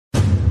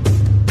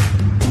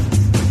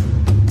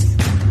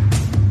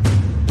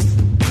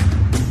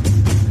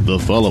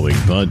following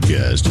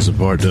podcast is a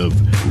part of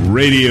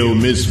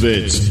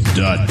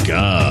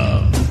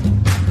RadioMisfits.com.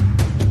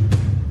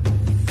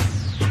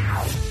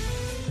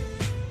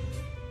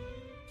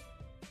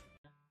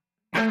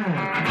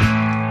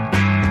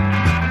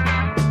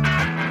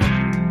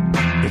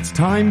 It's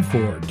time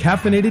for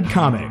Caffeinated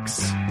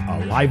Comics,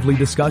 a lively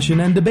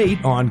discussion and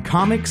debate on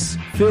comics,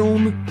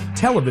 film,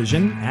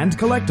 television, and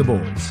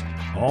collectibles,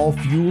 all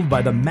fueled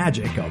by the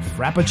magic of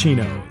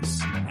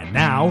Frappuccinos. And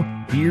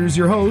now, here's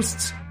your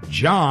hosts,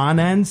 John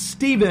and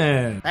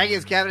Steven. Thank you,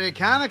 it's Caffeinated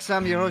Comics.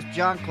 I'm your host,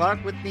 John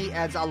Clark. With me,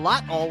 as a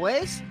lot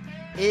always,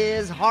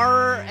 is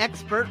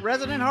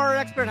resident horror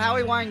expert,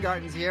 Howie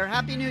Weingarten's here.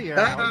 Happy New Year,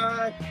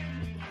 Howie.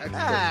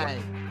 Hi.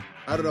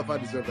 I don't know if I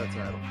deserve that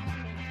title.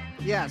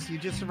 Yes, you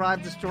just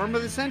survived the storm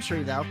of the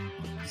century, though.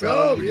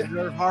 So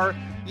you're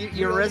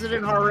a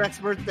resident horror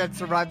expert that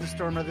survived the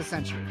storm of the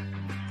century.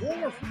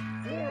 Four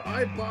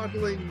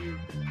eye-boggling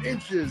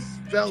inches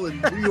fell in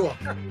New York.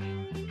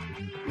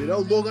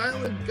 Long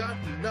Island got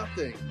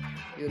nothing.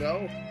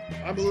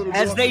 I'm a little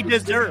as they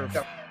deserve.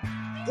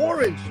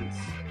 4 inches.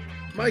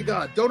 My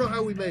God, don't know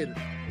how we made it.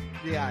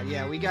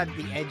 Yeah, we got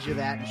the edge of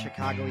that in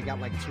Chicago. We got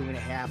like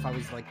 2.5. I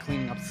was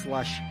cleaning up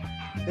slush.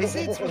 They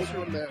say it's supposed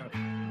to there.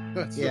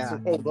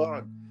 Hold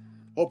on.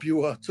 Hope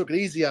you took it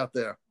easy out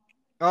there.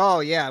 Oh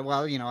yeah,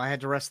 well, I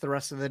had to rest the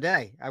rest of the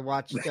day. I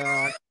watched.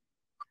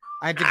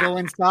 I had to go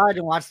inside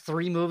and watch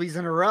 3 movies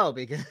in a row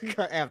because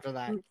after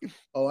that.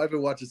 Oh, I've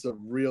been watching some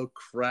real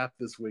crap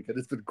this week, and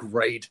it's been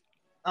great.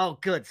 Oh,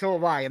 good. So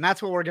have I, and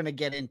that's what we're going to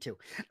get into.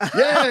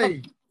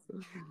 Yay!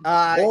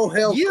 All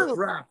hail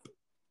crap.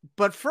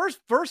 But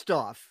first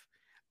off,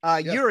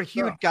 you're a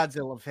huge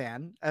Godzilla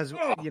fan, as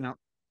you know.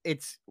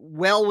 It's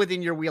well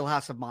within your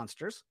wheelhouse of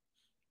monsters.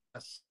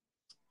 Yes.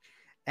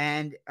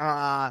 And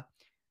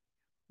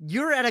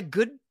you're at a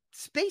good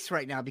space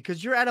right now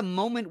because you're at a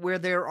moment where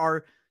there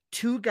are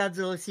 2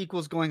 Godzilla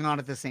sequels going on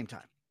at the same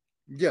time.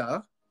 Yeah.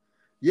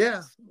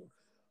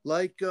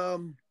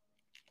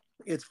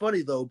 It's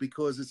funny though,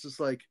 because it's just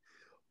like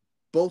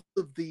both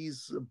of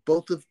these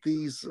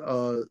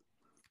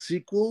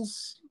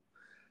sequels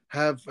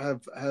have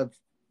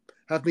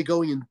me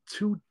going in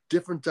 2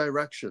 different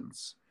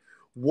directions.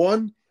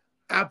 One,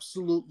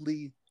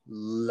 absolutely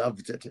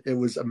loved it. It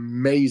was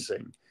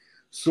amazing.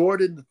 Saw it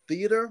in the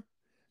theater,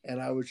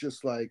 and I was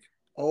just like,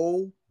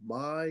 oh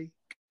my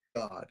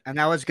God. And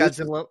that was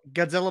Godzilla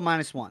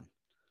 -1.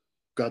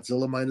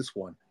 Godzilla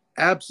 -1.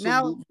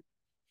 Absolutely.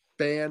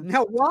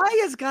 Now, why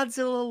is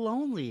Godzilla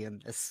lonely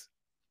in this?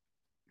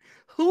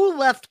 Who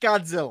left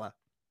Godzilla?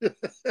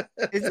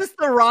 Is this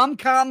the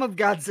rom-com of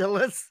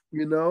Godzillas?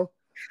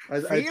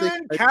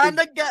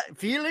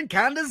 Feeling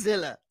kinda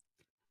Zilla.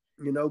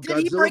 Did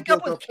Godzilla he break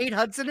up with Kate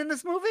Hudson in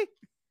this movie?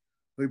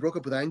 He broke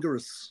up with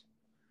Anguirus,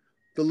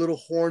 the little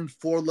horned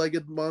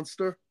 4-legged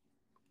monster.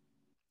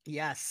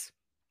 Yes.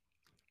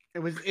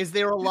 Is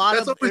there a lot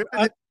of...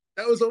 That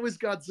was always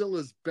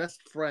Godzilla's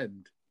best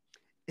friend.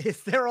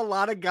 Is there a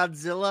lot of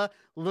Godzilla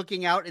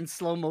looking out in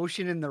slow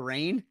motion in the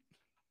rain?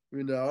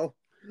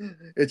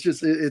 It's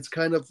just, it's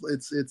kind of,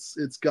 it's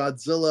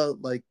Godzilla,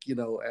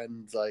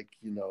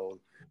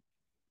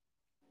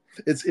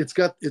 it's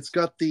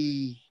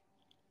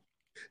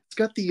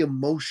got the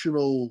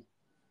emotional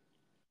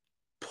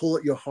pull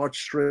at your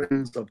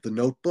heartstrings of The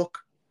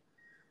Notebook.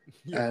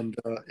 Yeah. And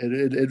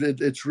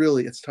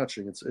it's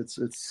touching. It's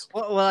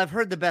well, I've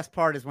heard the best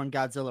part is when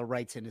Godzilla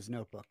writes in his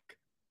notebook.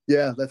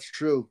 Yeah, that's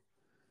true.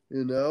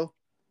 He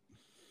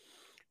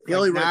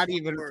only not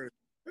even word.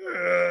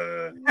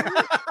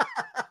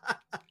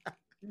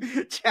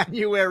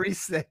 January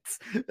 6th.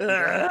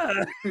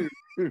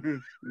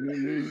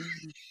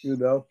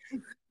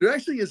 There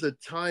actually is a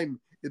time.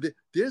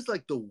 There's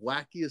like the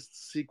wackiest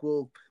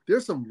sequel.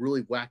 There's some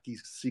really wacky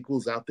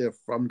sequels out there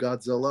from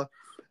Godzilla.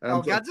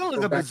 Godzilla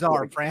is a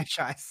bizarre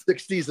franchise.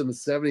 60s and the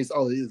 70s.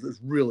 Oh, it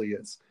really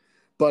is.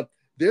 But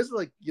there's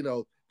a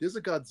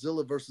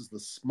Godzilla versus the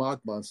Smog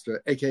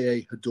Monster,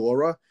 aka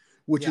Hedorah,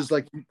 which is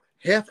like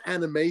half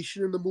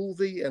animation in the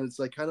movie, and it's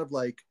like kind of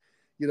like,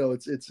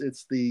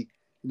 it's the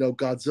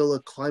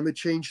Godzilla climate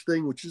change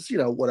thing, which is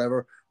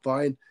whatever,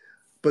 fine.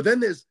 But then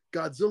there's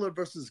Godzilla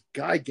versus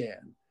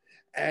Gigan,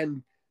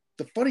 and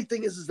the funny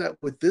thing is that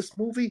with this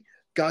movie,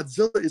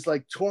 Godzilla is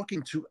like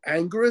talking to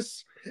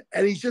Anguirus,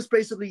 and he's just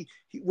basically,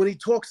 when he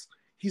talks,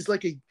 he's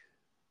like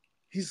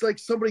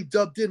somebody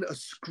dubbed in a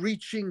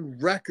screeching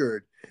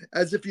record,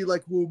 as if you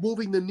were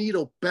moving the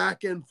needle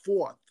back and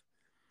forth,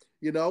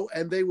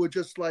 and they were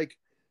just like,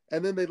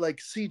 and then they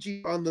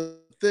CG on the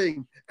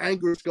thing,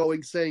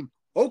 Anguirus saying,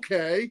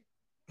 okay.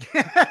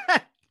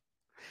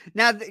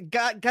 Now,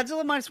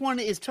 Godzilla -1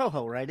 is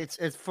Toho, right?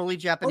 It's fully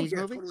Japanese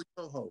movie?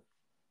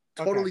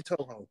 Totally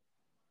Toho.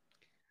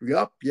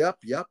 Yup.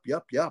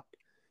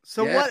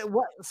 So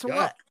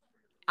what?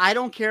 I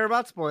don't care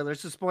about spoilers.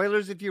 So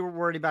spoilers if you were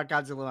worried about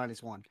Godzilla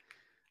 -1.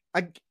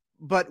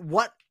 But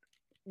what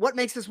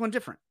makes this one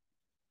different?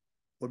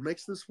 What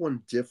makes this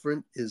one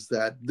different is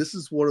that this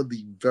is one of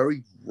the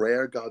very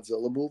rare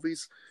Godzilla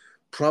movies,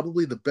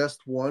 probably the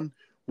best one,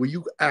 where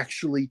you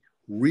actually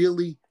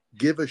really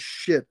give a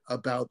shit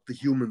about the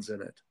humans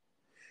in it.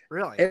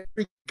 Really?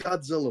 Every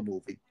Godzilla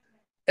movie,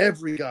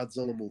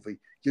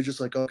 you're just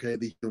like, okay,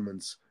 the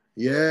humans.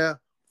 Yeah,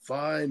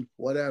 fine,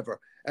 whatever.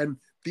 And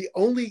the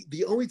only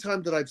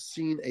time that I've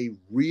seen a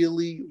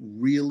really,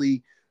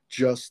 really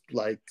just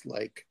like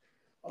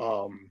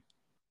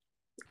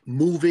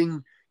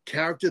moving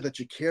character that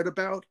you cared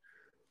about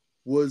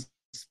was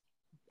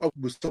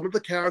some of the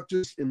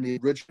characters in the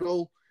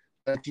original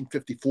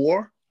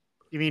 1954.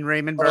 You mean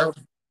Raymond Burr?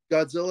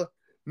 Godzilla?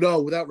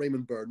 No, without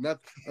Raymond Burr. Not.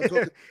 I'm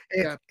talking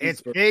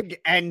it's big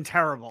and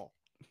terrible.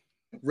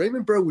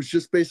 Raymond Burr was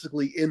just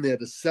basically in there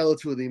to sell it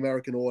to the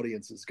American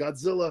audiences.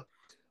 Godzilla,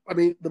 I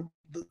mean,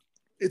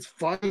 it's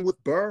fine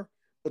with Burr,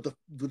 but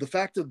the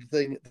fact of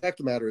the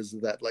matter is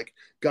that like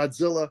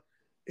Godzilla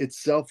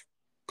itself,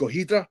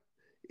 Gojira,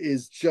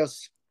 is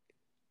just,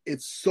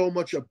 it's so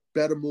much a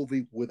better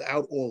movie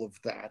without all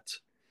of that,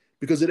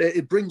 because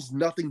it brings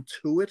nothing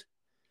to it.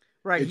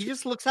 Right. He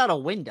just looks out a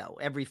window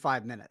every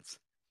 5 minutes.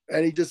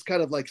 And he just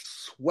kind of like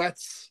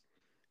sweats,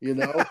 you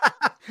know?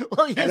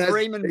 Well, he's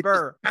Raymond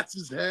Burr. That's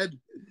his head.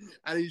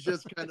 And he's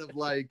just kind of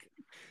like,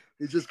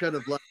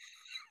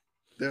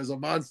 there's a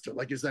monster.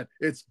 Like you said,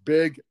 it's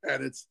big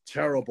and it's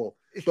terrible.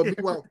 But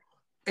meanwhile,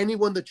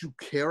 anyone that you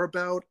care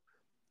about,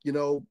 you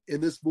know,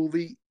 in this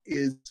movie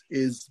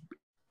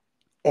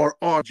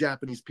are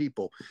Japanese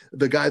people.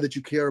 The guy that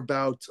you care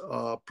about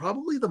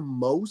probably the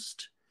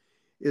most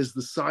is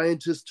the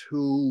scientist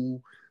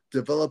who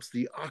develops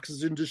the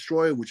oxygen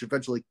destroyer, which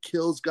eventually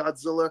kills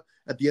Godzilla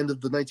at the end of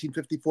the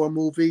 1954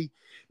 movie,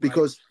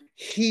 because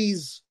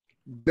he's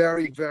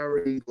very,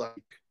 very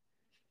like,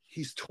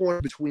 he's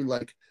torn between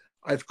like,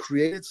 I've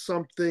created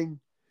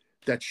something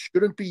that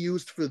shouldn't be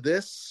used for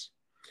this.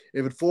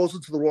 If it falls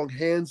into the wrong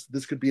hands,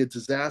 this could be a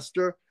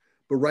disaster.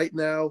 But right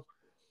now,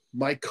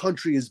 my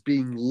country is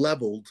being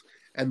leveled,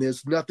 and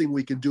there's nothing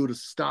we can do to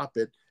stop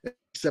it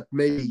except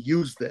maybe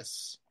use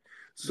this.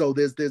 So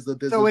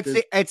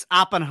it's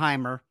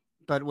Oppenheimer,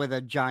 but with a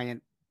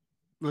giant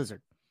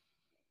lizard.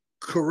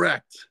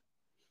 Correct.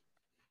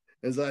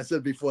 As I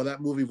said before,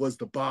 that movie was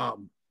the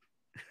bomb.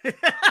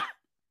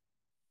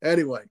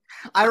 Anyway.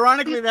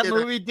 Ironically, that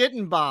movie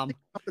didn't bomb.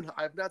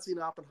 I've not seen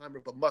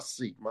Oppenheimer, but must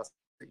see.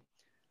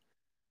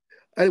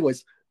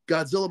 Anyways,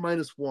 Godzilla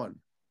 -1.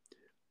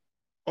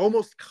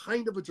 Almost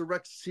kind of a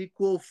direct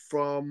sequel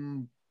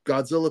from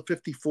Godzilla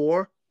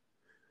 54.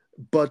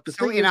 But the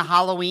thing in a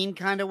Halloween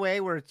kind of way,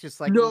 where it's just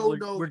like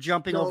we're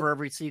jumping over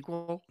every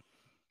sequel.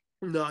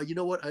 No, you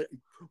know what?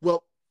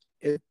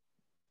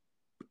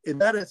 In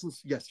that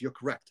essence, yes, you're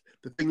correct.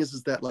 The thing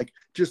is that like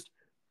just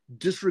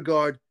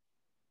disregard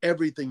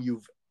everything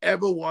you've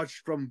ever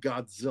watched from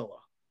Godzilla,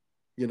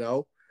 you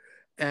know,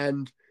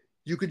 and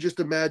you could just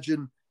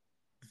imagine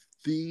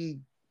the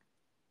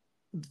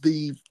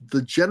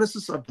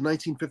genesis of the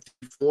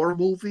 1954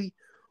 movie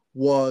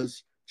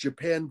was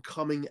Japan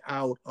coming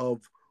out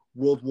of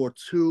World War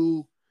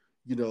II,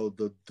 you know,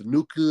 the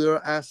nuclear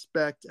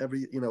aspect,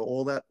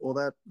 all that,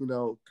 you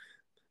know,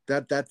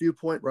 that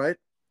viewpoint, right?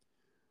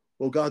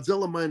 Well,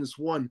 Godzilla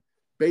 -1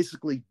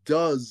 basically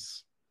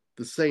does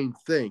the same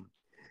thing.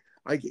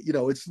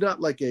 It's not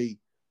like a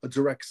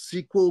direct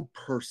sequel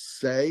per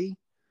se,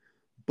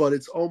 but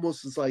it's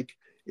like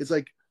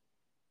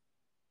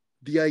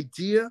the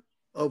idea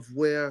of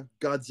where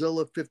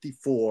Godzilla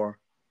 54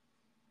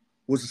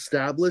 was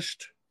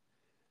established.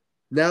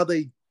 Now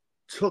they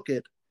took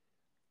it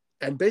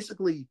and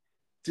basically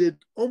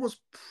did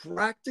almost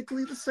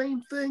practically the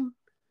same thing,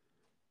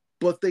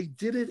 but they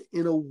did it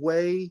in a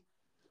way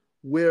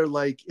where,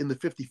 like in the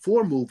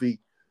 54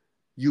 movie,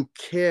 you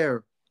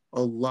care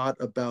a lot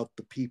about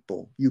the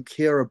people. You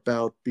care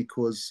about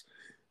because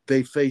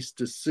they face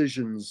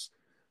decisions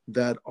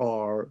that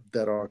are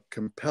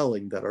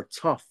compelling, that are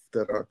tough,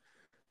 that are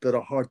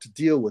hard to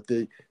deal with.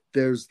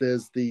 There's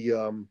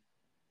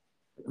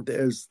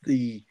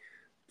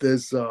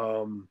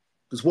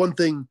one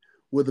thing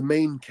where the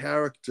main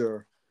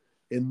character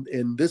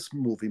in this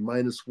movie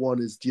 -1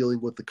 is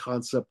dealing with the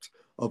concept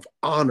of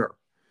honor,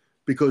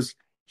 because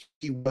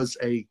he was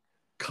a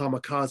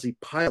kamikaze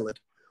pilot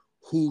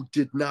who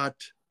did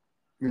not,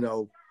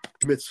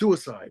 commit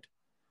suicide,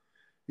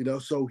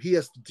 so he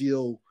has to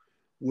deal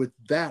with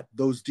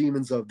those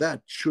demons of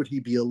that, should he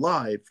be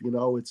alive.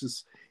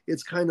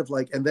 It's kind of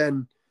like, and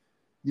then,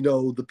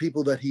 the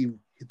people that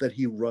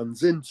he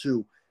runs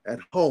into at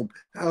home,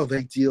 how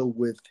they deal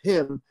with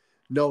him,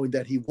 knowing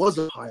that he was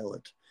a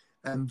pilot.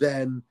 And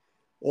then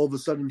all of a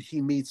sudden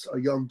he meets a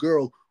young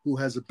girl who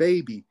has a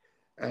baby.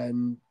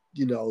 And,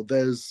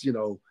 there's,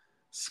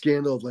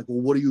 scandal of like, well,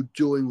 what are you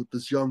doing with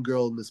this young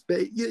girl and this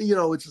baby?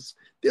 It's just,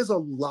 there's a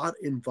lot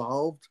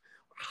involved.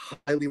 I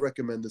highly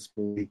recommend this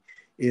movie.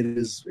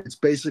 It's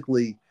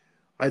basically,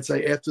 I'd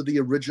say after the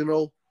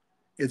original,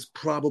 it's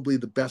probably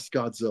the best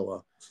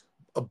Godzilla,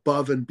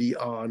 above and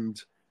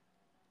beyond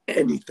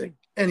anything.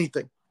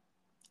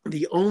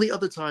 The only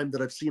other time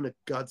that I've seen a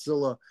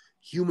Godzilla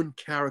human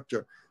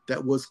character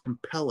that was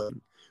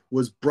compelling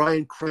was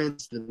Bryan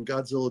Cranston in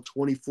Godzilla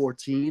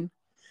 2014.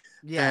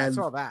 Yeah, I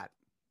saw that.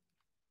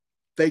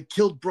 they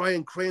killed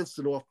Bryan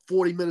Cranston off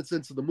 40 minutes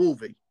into the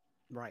movie.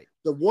 Right.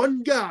 The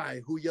one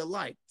guy who you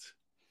liked,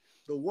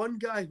 the one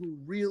guy who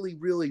really,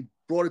 really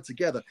brought it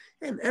together,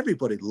 and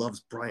everybody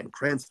loves Bryan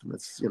Cranston.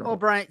 It's, you know. Oh,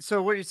 Brian.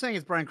 So what you're saying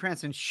is Bryan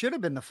Cranston should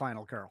have been the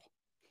final girl.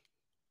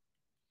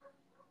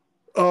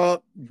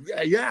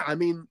 Yeah. I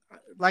mean,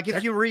 like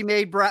if you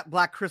remade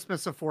Black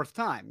Christmas a fourth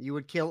time, you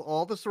would kill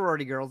all the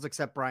sorority girls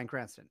except Bryan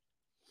Cranston.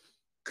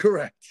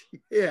 Correct.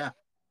 Yeah.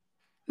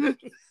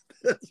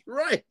 That's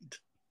right.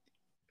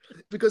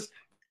 Because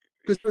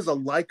there's a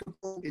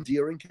likable,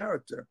 endearing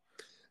character.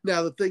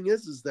 Now the thing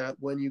is that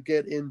when you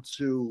get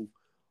into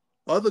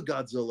other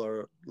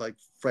Godzilla like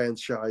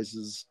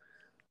franchises,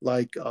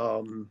 like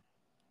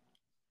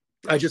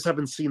I just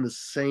haven't seen the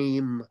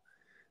same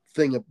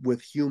thing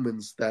with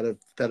humans that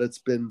it's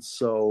been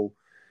so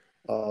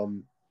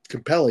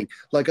compelling.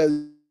 Like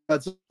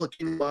Godzilla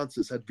King of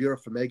Monsters had Vera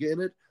Farmiga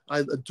in it. I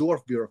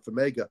adore Vera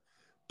Farmiga,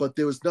 but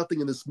there was nothing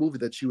in this movie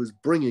that she was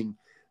bringing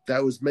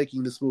that was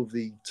making this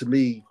movie to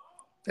me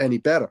any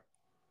better.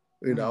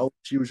 You know,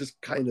 she was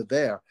just kind of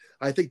there.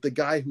 I think the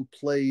guy who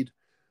played,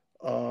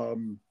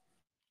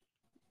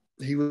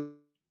 he was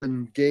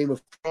in Game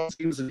of Thrones.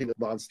 He was in King of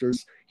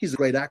Monsters. He's a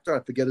great actor. I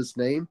forget his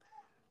name.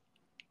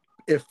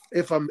 If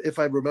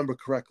I remember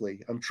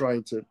correctly, I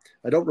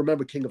don't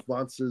remember King of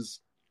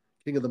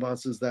the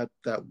Monsters that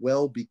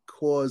well,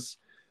 because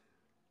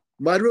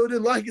I really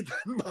didn't like it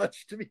that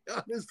much, to be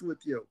honest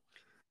with you.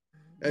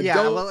 And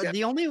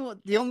the only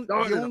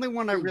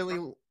one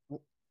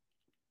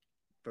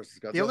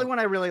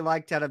I really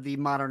liked out of the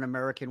modern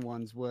American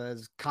ones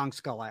was Kong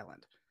Skull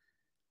Island.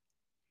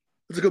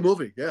 It's a good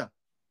movie, yeah.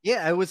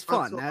 Yeah, it was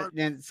fun.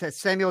 And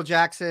Samuel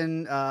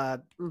Jackson,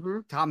 Tom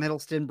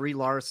Hiddleston, Brie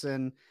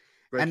Larson.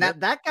 Great and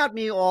that got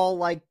me all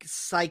like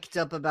psyched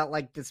up about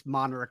like this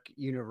Monarch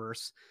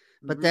universe.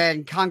 But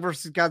then Kong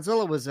versus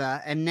Godzilla was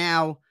and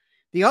now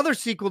the other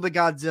sequel to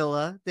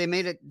Godzilla, they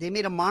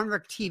made a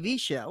Monarch TV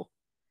show.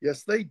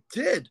 Yes, they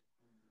did.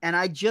 And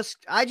I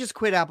just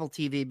quit Apple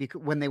TV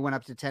because when they went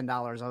up to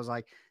 $10, I was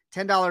like,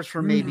 $10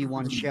 for maybe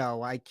one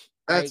show.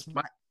 That's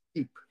my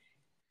cheap.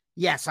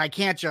 Yes, I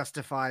can't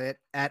justify it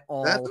at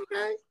all. That's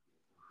okay.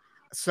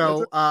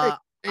 So That's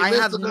okay. I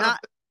have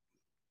not.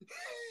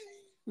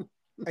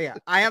 Yeah,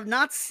 I have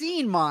not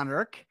seen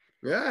Monarch.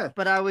 Yeah,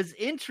 but I was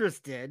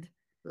interested.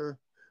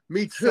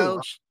 Me too.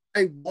 So,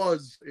 I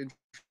was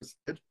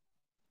interested.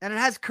 And it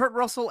has Kurt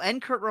Russell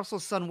and Kurt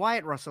Russell's son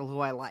Wyatt Russell, who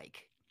I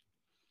like.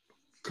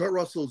 Kurt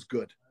Russell's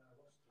good.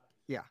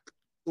 Yeah,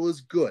 it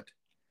was good.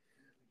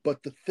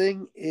 But the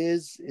thing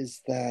is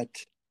that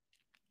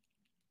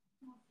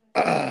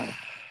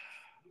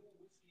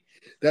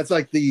that's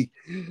like the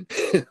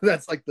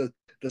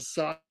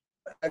side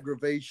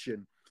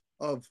aggravation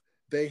of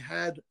they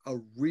had a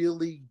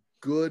really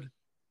good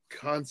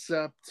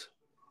concept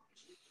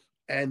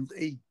and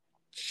they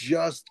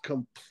just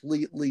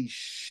completely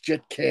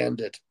shit canned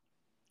it.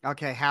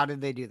 Okay, how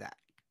did they do that?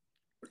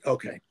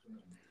 Okay,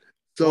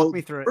 so walk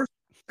me through first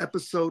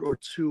episode or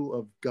two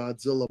of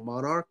Godzilla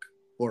Monarch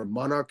or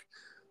Monarch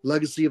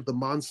Legacy of the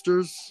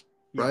Monsters,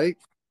 right,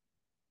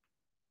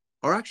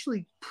 are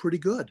actually pretty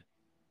good.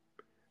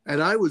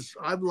 And I'm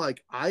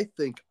like, I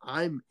think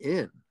I'm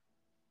in.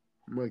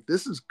 I'm like,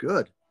 this is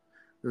good,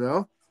 you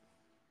know?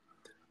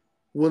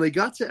 When they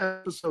got to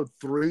episode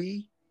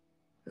 3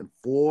 and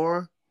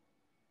 4,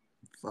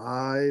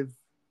 5,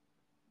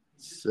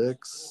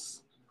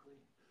 6,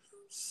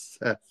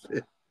 7,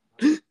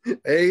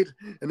 8,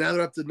 and now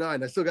they're up to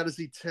 9. I still got to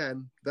see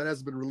 10. That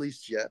hasn't been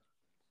released yet.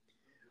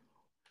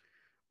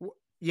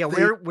 Yeah,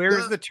 where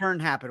does the turn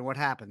happen? What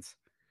happens?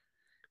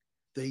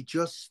 They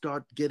just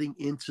start getting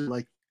into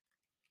like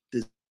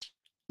this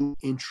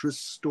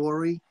interest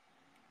story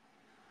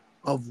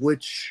of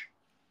which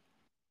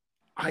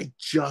I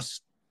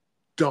just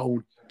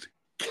don't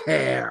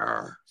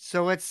care.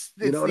 So it's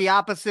the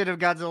opposite of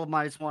Godzilla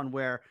 -1,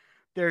 where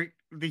they're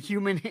the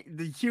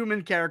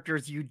human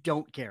characters you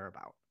don't care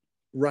about.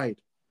 Right.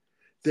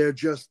 They're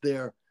just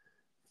they're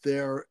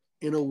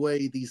in a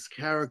way these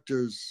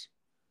characters.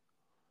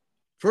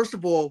 First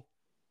of all,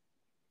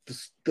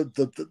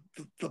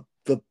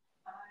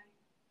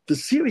 the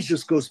series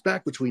just goes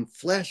back between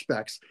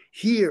flashbacks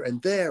here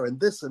and there and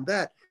this and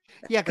that.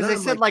 Yeah, because they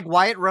said like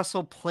Wyatt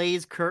Russell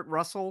plays Kurt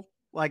Russell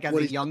like as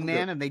a young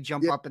man, and they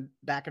jump up and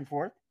back and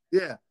forth.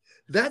 Yeah,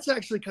 that's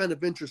actually kind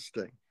of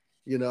interesting,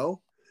 you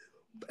know.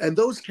 And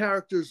those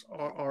characters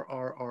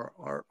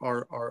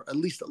are at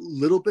least a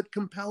little bit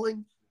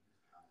compelling.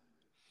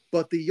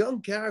 But the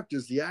young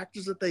characters, the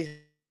actors that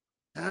they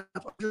have,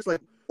 I'm just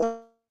like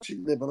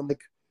watching them, and I'm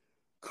like,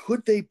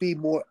 could they be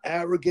more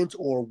arrogant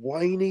or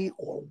whiny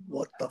or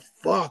what the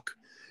fuck?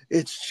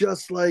 It's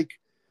just like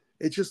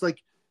there's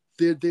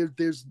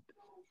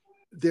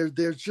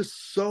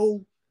just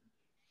so,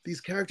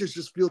 these characters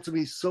just feel to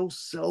me so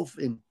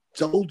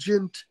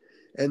self-indulgent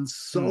and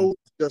so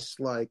just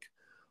like,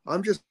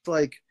 I'm just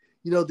like,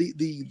 you know, the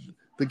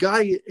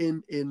guy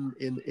in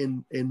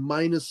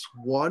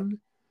 -1,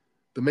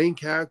 the main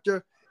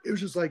character, it was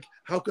just like,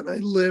 how can I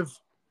live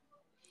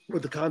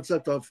with the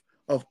concept of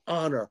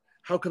honor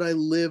how can I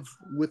live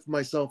with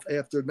myself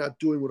after not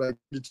doing what I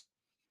did?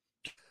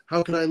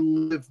 How can I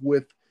live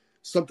with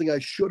something I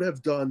should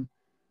have done,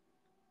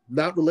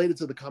 not related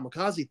to the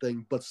kamikaze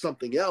thing, but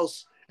something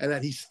else, and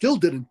that he still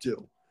didn't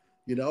do?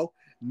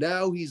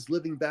 Now he's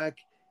living back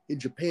in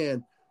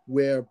Japan,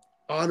 where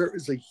honor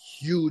is a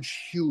huge,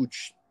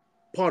 huge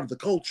part of the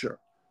culture,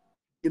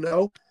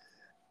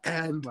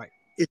 and Right.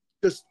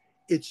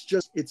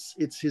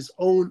 it's his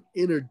own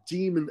inner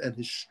demon and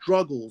his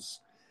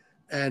struggles,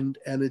 and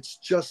it's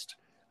just,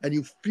 and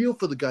you feel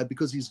for the guy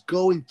because he's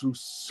going through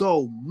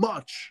so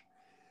much.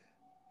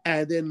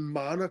 And then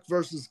Monarch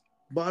versus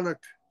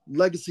Monarch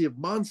Legacy of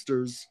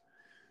Monsters,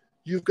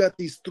 you've got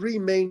these three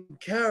main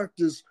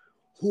characters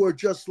who are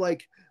just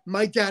like,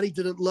 my daddy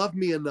didn't love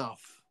me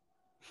enough.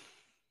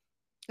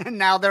 And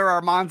now there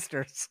are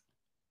monsters.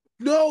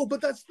 No,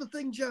 but that's the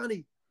thing,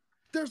 Johnny.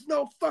 There's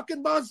no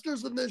fucking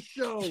monsters in this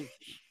show.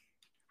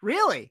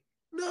 Really?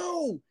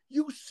 No.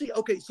 You see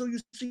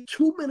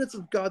 2 minutes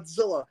of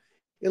Godzilla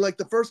in like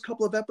the first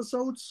couple of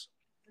episodes.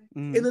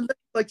 In the next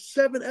like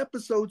 7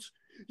 episodes,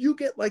 you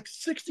get like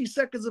 60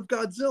 seconds of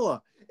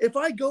Godzilla. If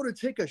I go to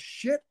take a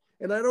shit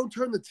and I don't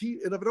turn the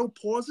TV, and if I don't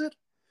pause it,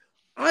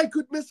 I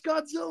could miss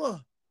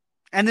Godzilla.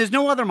 And there's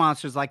no other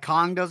monsters, like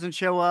Kong doesn't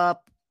show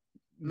up,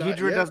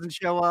 Ghidorah doesn't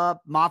show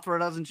up, Mothra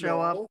doesn't show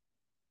up.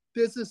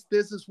 There's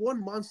this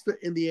one monster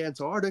in the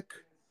Antarctic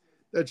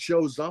that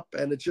shows up,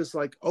 and it's just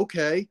like,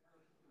 okay,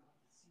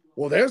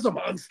 well, there's a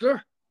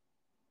monster.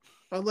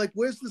 I'm like,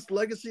 where's this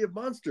legacy of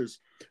monsters?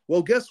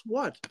 Well, guess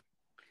what?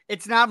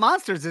 It's not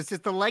monsters. It's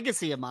just the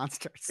legacy of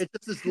monsters.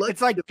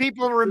 It's like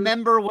people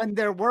remember when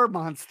there were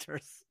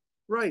monsters.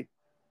 Right.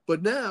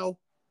 But now,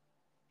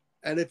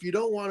 and if you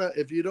don't want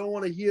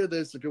to hear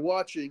this, if you're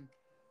watching,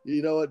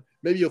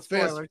 maybe you'll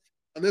fast on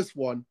this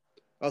one.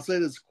 I'll say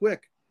this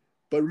quick.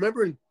 But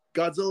remember in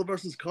Godzilla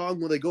versus Kong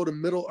when they go to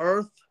Middle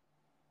Earth?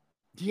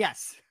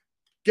 Yes.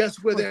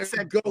 Guess where they're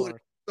going?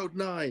 Episode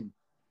 9.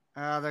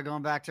 They're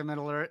going back to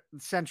Middle Earth,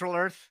 Central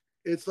Earth.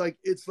 It's like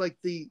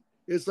the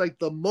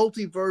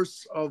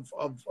multiverse of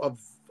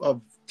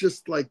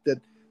just like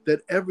that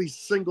every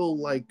single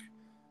like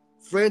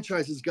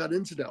franchise has got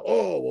into now.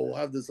 Oh, we'll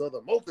have this other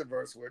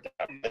multiverse where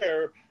down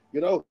there,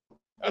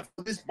 that's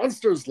where these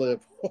monsters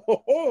live.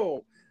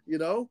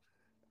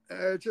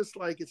 Just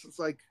like it's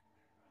like,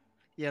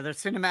 yeah, they're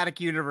cinematic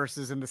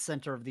universes in the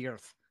center of the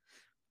earth.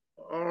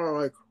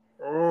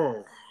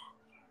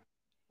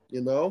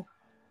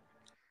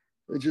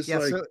 It's just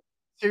so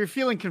you're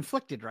feeling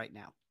conflicted right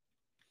now.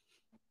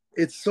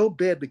 It's so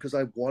bad because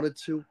I wanted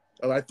to,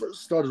 and I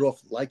first started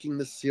off liking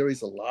this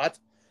series a lot.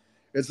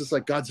 It's just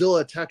like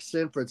Godzilla attacks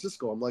San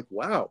Francisco. I'm like,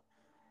 wow,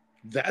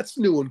 that's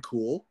new and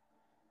cool.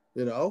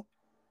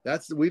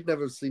 We've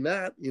never seen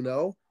that.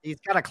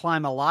 He's got to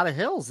climb a lot of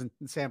hills in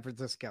San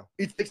Francisco.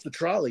 He takes the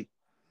trolley,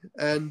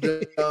 and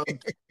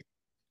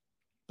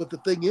but the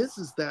thing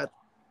is that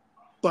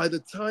by the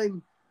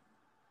time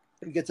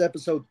he gets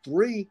episode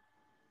 3,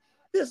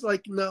 there's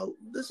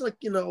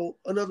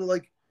another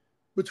like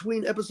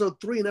between episode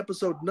 3 and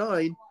episode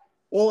 9,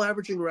 all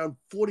averaging around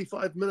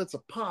 45 minutes a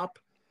pop.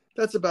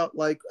 That's about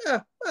like,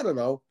 I don't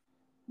know,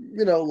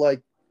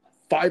 like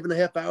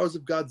 5.5 hours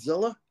of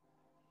Godzilla.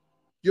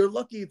 You're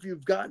lucky if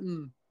you've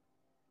gotten,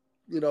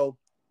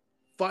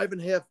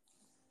 5.5,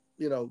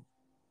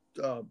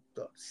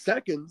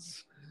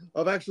 seconds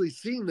of actually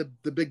seeing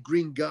the big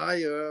green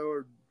guy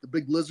or the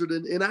big lizard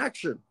in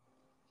action.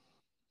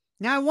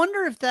 Now, I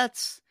wonder if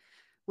that's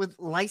with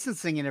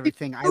licensing and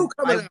everything. I'm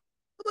like,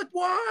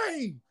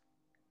 why?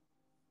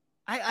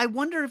 I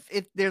wonder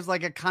if there's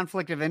like a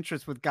conflict of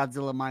interest with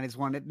Godzilla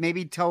 -1.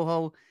 Maybe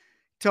Toho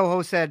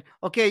said,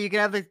 okay, you can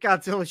have the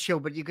Godzilla show,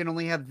 but you can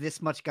only have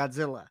this much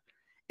Godzilla.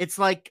 It's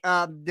like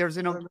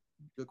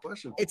good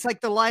question. It's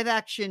like the live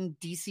action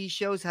DC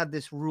shows have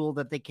this rule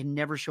that they can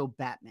never show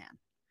Batman.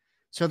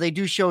 So they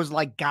do shows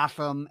like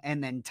Gotham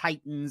and then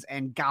Titans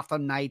and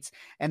Gotham Knights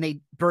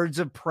and Birds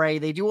of Prey.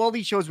 They do all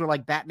these shows where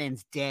like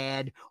Batman's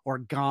dead or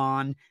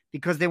gone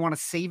because they want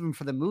to save him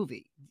for the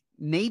movie.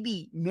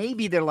 Maybe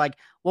they're like,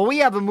 well, we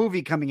have a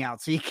movie coming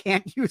out, so you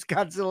can't use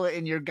Godzilla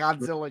in your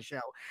Godzilla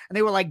show. And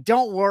they were like,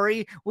 don't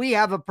worry, we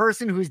have a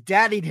person whose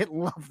daddy didn't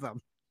love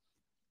them.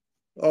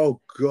 Oh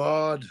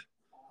God.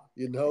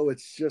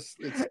 It's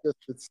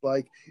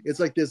like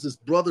there's this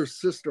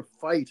brother-sister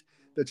fight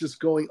that's just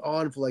going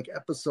on for like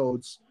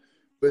episodes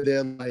where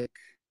they're like,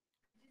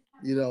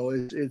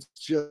 it's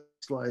just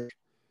like,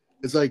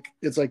 it's like,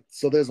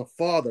 so there's a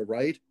father,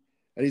 right?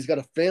 And he's got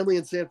a family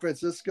in San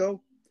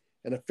Francisco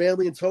and a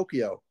family in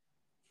Tokyo.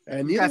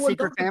 And you got a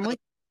secret family?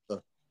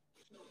 And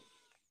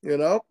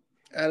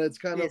it's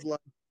kind of like,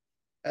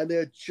 and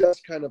they're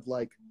just kind of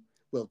like,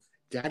 well,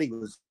 daddy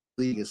was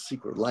leading a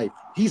secret life.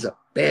 He's a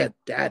bad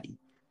daddy,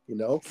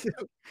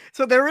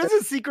 So there is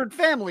a secret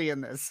family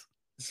in this.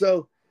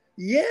 So,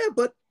 yeah,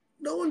 but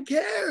no one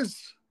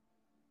cares.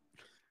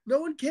 No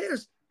one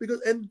cares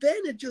because, and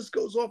then it just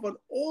goes off on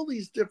all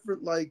these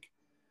different, like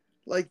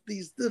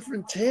these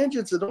different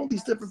tangents and all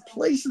these different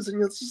places.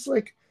 And it's just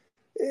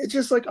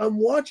like I'm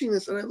watching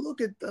this and I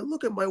look at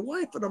my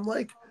wife and I'm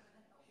like,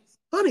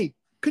 honey,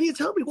 can you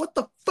tell me what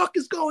the fuck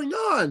is going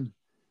on?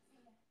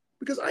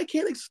 Because I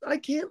can't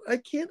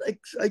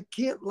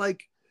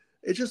like,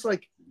 it's just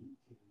like,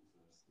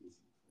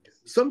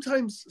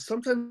 sometimes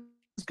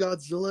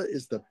Godzilla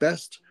is the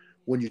best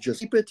when you just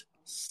keep it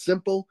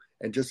simple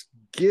and just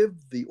give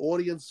the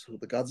audience,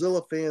 the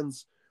Godzilla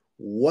fans,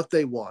 what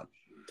they want.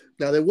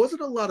 Now, there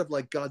wasn't a lot of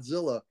like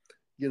Godzilla,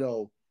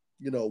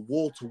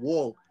 wall to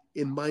wall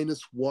in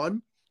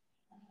 -1,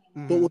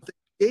 but what they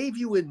gave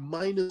you in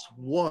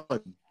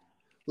 -1,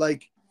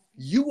 like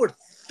you were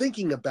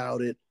thinking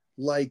about it,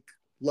 like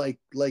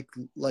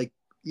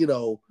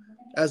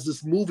as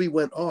this movie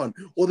went on,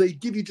 or they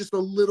give you just a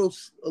little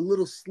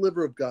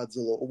sliver of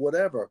Godzilla or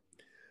whatever.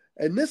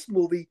 And this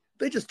movie,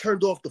 they just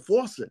turned off the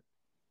faucet.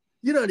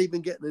 You're not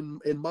even getting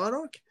in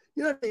Monarch.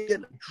 You're not even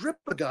getting a drip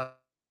of Godzilla.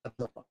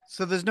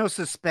 So there's no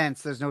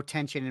suspense, there's no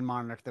tension in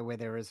Monarch the way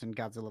there is in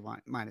Godzilla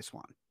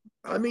 -1.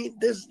 I mean,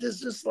 there's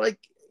just like,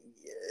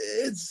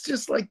 it's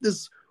just like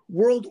this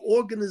world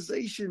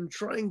organization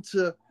trying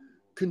to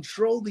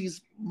control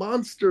these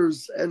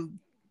monsters, and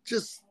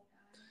just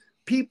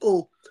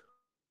people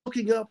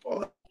hooking up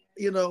on,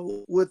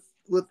 with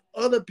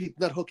other people.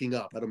 Not hooking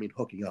up. I don't mean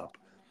hooking up.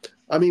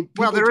 I mean,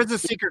 well, there is a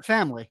secret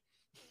family.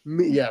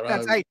 Yeah,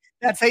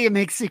 that's how you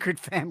make secret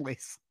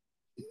families.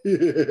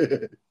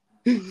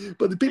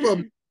 But the people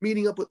are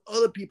meeting up with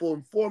other people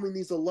and forming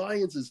these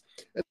alliances,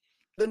 and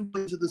then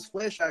into this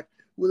flashback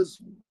where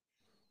this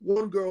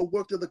one girl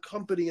worked at the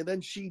company, and then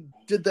she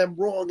did them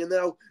wrong, and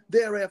now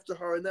they're after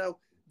her, and now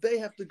they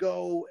have to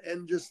go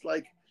and just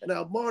like, and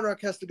now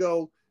Monarch has to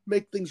go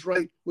make things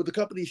right with the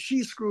company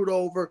she screwed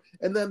over,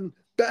 and then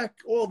back,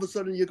 all of a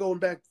sudden you're going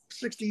back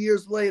 60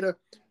 years later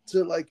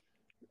to like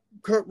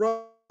Kurt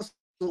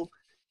Russell,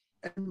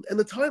 and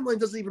the timeline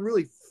doesn't even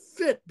really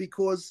fit,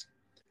 because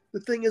the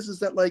thing is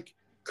that like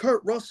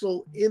Kurt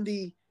Russell in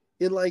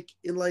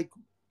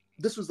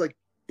this was like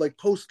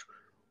post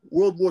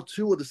World War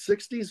II or the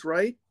 60s,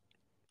 right?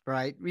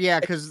 Right. Yeah,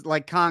 because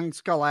like Kong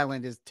Skull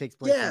Island takes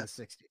place in the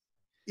 60s.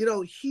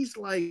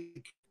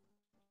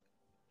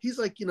 He's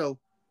like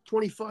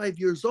 25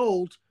 years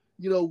old,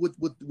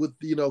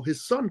 with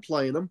his son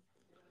playing him,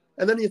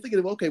 and then you're thinking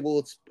of, okay,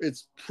 well,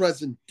 it's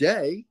present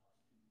day,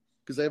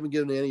 because they haven't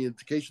given any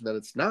indication that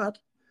it's not.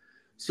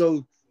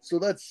 So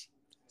that's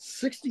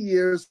 60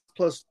 years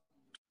plus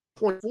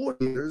 24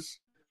 years.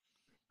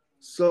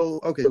 So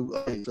okay,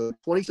 so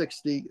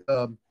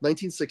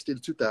 1960 to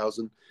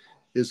 2000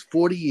 is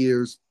 40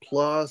 years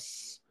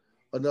plus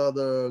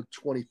another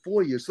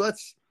 24 years. So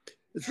it's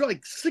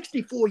like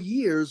 64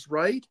 years,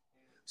 right?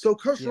 So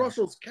Kurt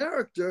Russell's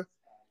character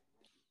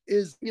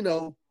is,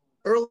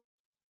 early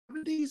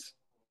 70s.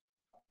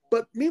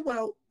 But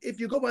meanwhile, if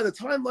you go by the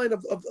timeline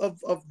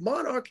of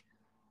Monarch,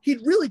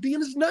 he'd really be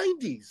in his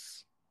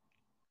 90s.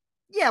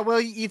 Yeah,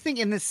 well, you think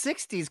in the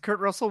 60s, Kurt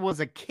Russell was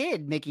a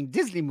kid making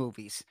Disney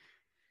movies.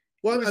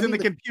 Well, he was in the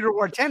computer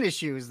wore tennis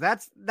shoes.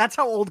 That's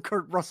how old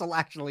Kurt Russell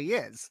actually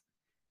is.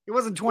 He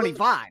wasn't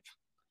 25.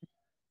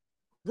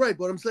 Right,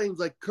 but I'm saying is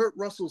like Kurt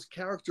Russell's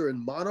character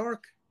in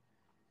Monarch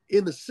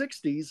in the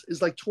 60s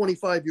is like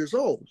 25 years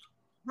old.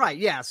 Right,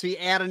 yeah. So you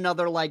add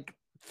another like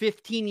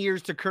 15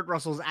 years to Kurt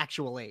Russell's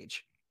actual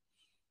age.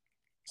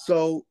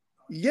 So,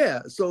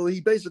 yeah. So he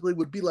basically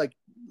would be like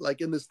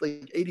in this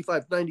like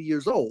 85, 90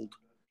 years old.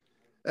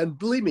 And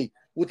believe me,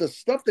 with the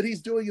stuff that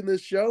he's doing in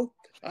this show,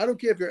 I don't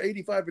care if you're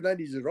 85 or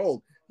 90 years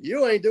old,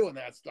 you ain't doing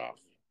that stuff.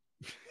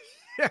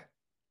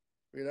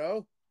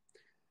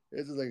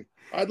 It's just like,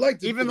 I'd like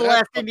to. Even the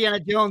last Indiana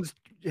Jones,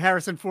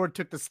 Harrison Ford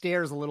took the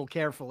stairs a little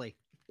carefully.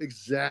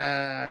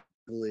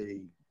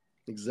 Exactly.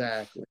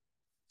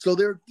 So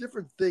there are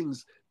different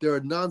things. There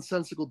are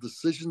nonsensical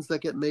decisions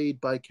that get made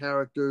by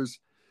characters.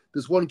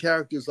 This one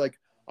character is like,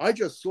 I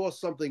just saw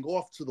something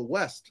off to the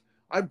west.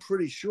 I'm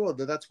pretty sure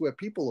that that's where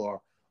people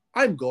are.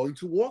 I'm going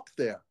to walk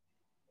there.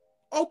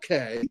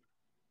 Okay.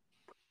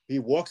 He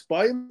walks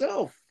by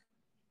himself.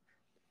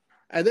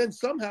 And then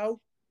somehow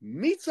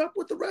meets up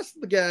with the rest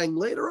of the gang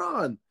later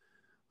on.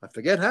 I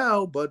forget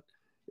how, but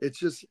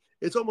it's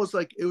almost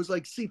like it was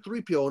like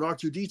C-3PO and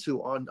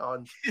R2-D2 on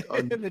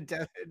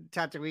the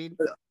Tatooine.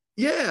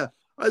 Yeah.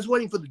 I was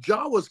waiting for the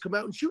Jawas to come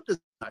out and shoot this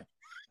guy.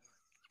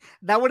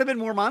 That would have been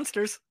more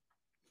monsters.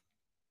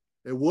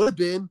 It would have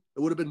been. It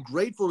would have been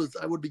grateful.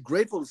 I would be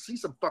grateful to see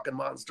some fucking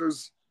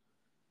monsters.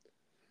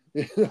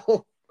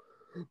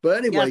 But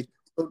anyway,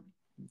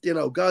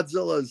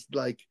 Godzilla is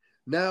like,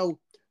 now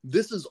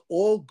this is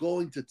all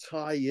going to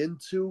tie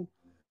into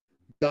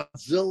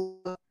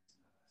Godzilla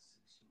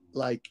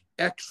like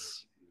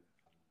X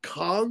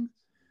Kong,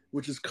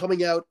 which is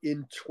coming out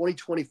in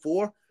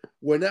 2024,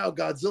 where now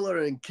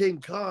Godzilla and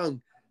King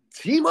Kong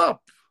team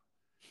up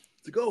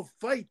to go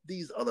fight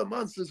these other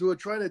monsters who are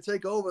trying to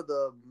take over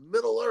the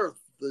Middle Earth.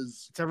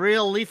 It's a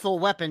real lethal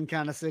weapon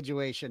kind of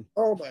situation.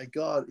 Oh my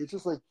God. It's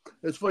just like,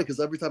 it's funny because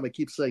every time I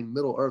keep saying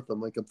Middle Earth,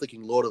 I'm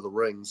thinking Lord of the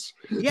Rings.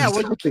 Yeah,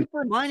 well, you keep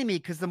reminding me,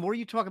 because the more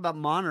you talk about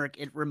Monarch,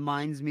 it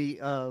reminds me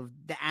of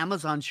the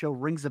Amazon show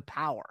Rings of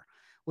Power,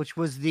 which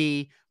was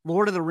the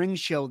Lord of the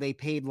Rings show. They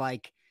paid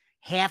like,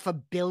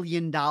 $500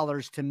 million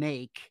to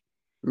make.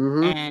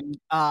 And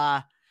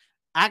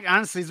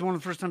honestly, it's one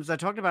of the first times I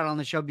talked about it on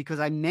the show because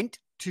I meant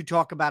to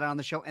talk about it on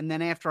the show. And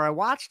then after I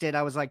watched it,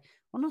 I was like,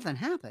 well, nothing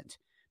happened.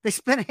 They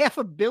spent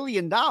 $500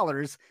 million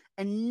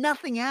and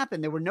nothing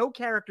happened. There were no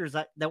characters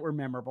that were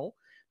memorable.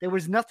 There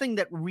was nothing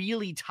that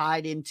really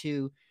tied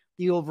into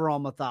the overall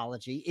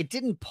mythology. It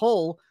didn't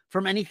pull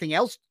from anything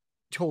else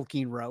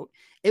Tolkien wrote.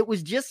 It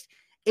was just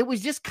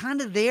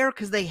kind of there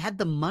because they had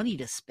the money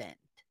to spend.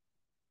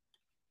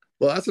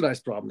 Well, that's a nice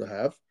problem to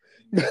have.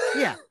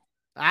 Yeah,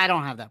 I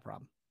don't have that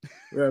problem.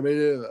 Yeah, I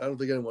mean, I don't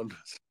think anyone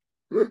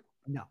does.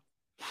 No.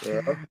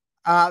 Yeah.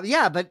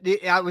 But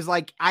I was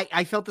like,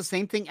 I felt the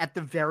same thing at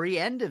the very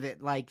end of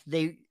it. Like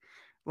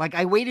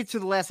I waited to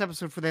the last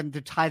episode for them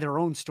to tie their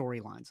own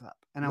storylines up.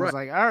 And I was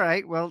like, all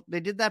right, well, they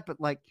did that, but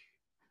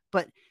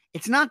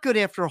it's not good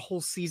after a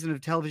whole season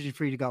of television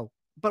for you to go,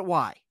 but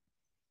why?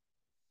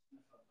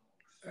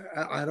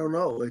 I don't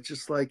know. It's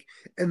just like,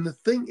 and the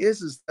thing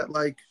is that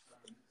like,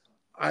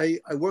 I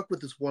work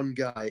with this one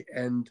guy,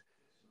 and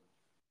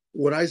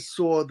when I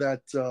saw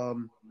that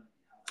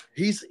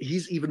he's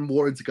even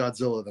more into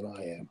Godzilla than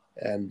I am,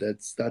 and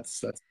that's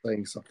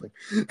saying something.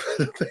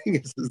 The thing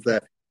is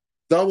that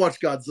I'll watch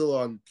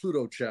Godzilla on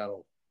Pluto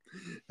Channel,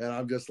 and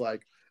I'm just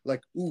like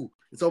ooh,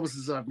 it's almost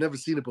as if I've never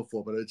seen it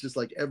before, but it's just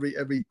like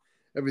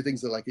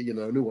everything's like a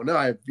new one. Now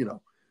I have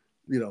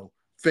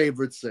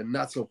favorites and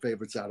not so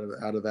favorites out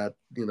of that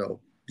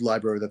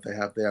library that they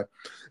have there.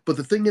 But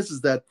the thing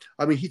is that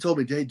I mean, he told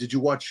me, hey, did you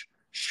watch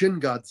Shin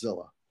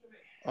Godzilla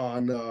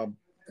on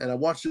and I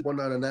watched it one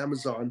night on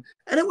Amazon,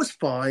 and it was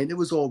fine. It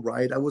was all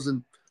right. I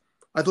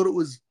thought it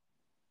was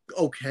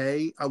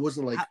okay. I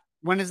wasn't like,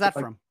 when is that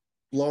from?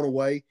 Blown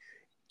away.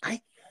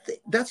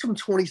 That's from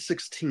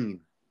 2016.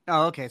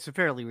 Oh, okay. So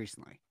fairly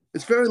recently.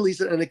 It's fairly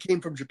recent, and it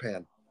came from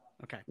Japan.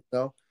 Okay.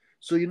 So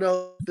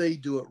they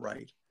do it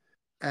right.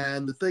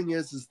 And the thing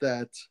is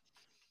that,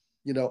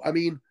 I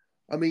mean,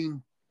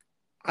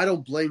 I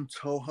don't blame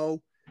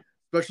Toho,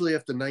 especially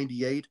after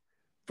 98,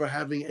 for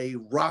having a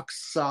rock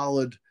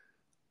solid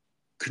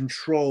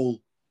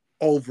control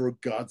over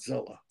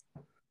Godzilla,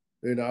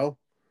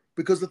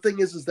 because the thing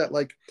is that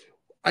like,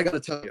 I got to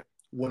tell you,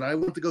 when I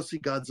went to go see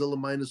Godzilla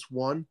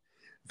 -1,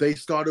 they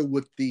started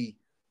with the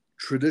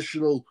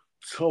traditional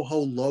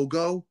Toho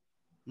logo,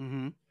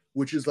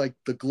 which is like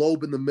the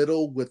globe in the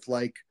middle with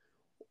like,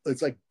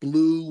 it's like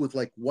blue with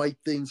like white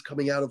things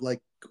coming out of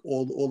like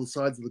all the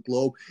sides of the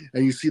globe,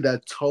 and you see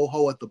that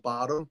Toho at the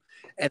bottom,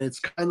 and it's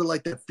kind of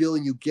like that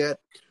feeling you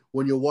get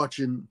when you're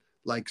watching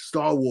like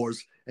Star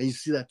Wars and you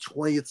see that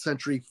 20th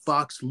Century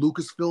Fox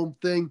Lucasfilm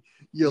thing.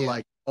 You're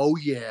like, oh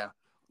yeah,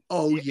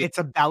 it's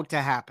about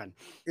to happen.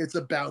 It's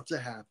about to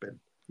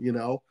happen,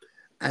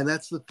 and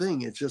that's the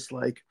thing. It's just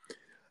like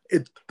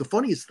the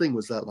funniest thing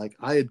was that like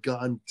I'd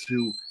gone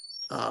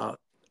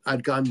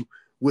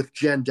with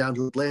Jen down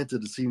to Atlanta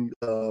to see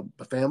a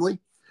family.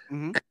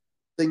 And the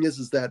thing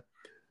is that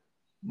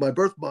my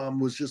birth mom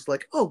was just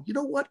like, oh, you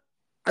know what?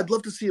 I'd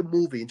love to see a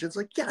movie. And Jen's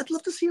like, yeah, I'd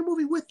love to see a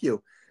movie with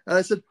you. And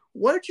I said,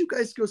 why don't you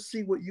guys go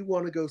see what you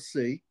want to go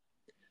see?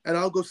 And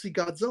I'll go see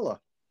Godzilla.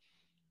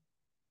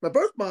 My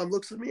birth mom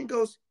looks at me and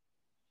goes,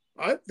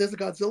 there's a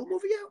Godzilla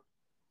movie out?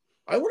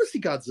 I want to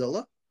see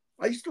Godzilla.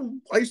 I used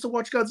to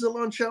watch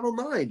Godzilla on Channel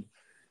 9,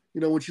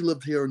 when she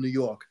lived here in New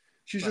York.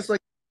 She's just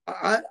like,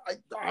 I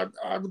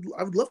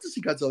would love to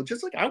see Godzilla.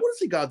 Just like I want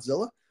to see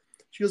Godzilla.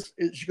 She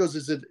goes,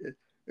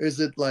 is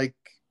it like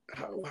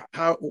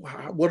how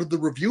what have the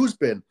reviews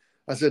been?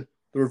 I said,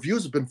 the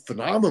reviews have been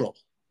phenomenal.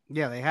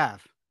 Yeah, they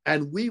have.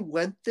 And we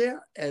went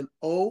there, and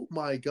oh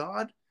my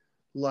God,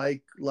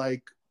 like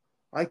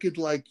I could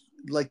like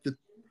it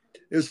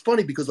was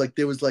funny because like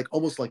there was like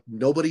almost like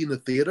nobody in the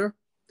theater,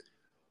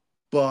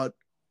 but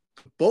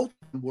both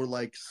of them were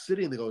like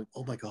sitting there going,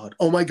 oh my God,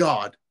 oh my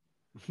God.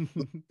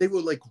 They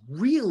were like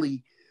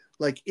really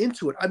like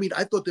into it. I mean,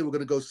 I thought they were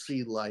going to go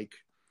see like,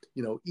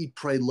 Eat,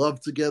 Pray,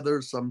 Love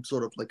Together, some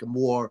sort of like a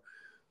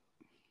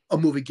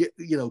movie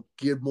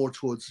geared more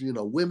towards,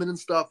 women and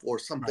stuff, or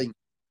something,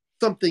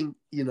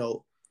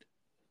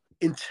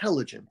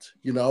 intelligent,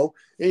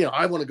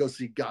 I want to go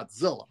see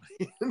Godzilla,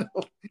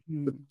 But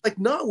like,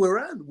 no,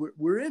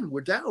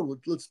 we're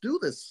down. Let's do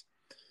this.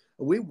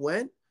 And we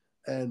went,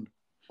 and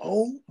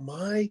oh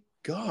my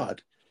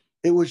God,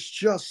 it was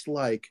just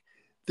like,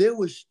 there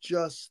was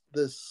just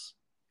this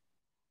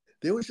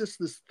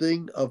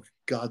thing of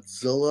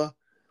Godzilla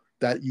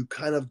that you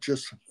kind of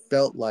just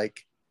felt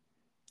like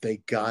they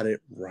got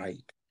it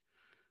right.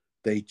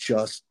 They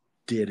just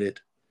did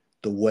it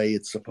the way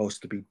it's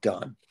supposed to be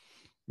done,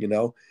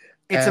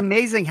 It's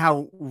amazing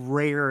how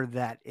rare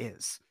that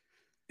is.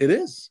 It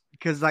is.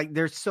 Because like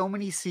there's so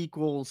many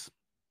sequels.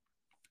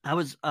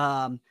 There's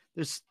so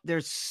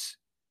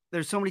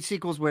many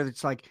sequels where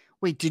it's like,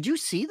 wait, did you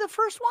see the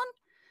first one?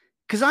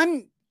 Because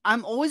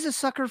I'm always a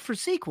sucker for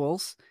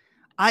sequels.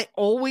 I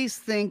always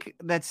think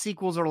that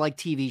sequels are like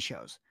TV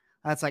shows.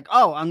 That's like,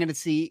 oh, I'm going to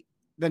see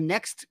the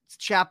next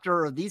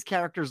chapter of these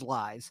characters'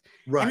 lives.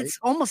 Right. And it's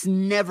almost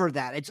never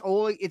that. It's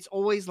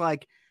always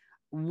like,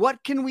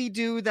 what can we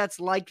do that's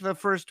like the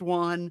first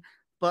one,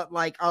 but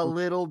like a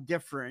little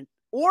different,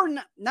 or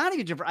not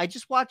even different.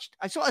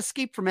 I saw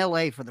Escape from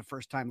LA for the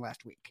first time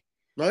last week.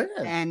 Oh,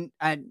 yeah. And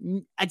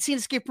I'd seen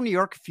Escape from New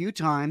York a few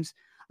times.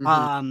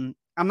 I'm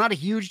not a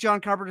huge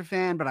John Carpenter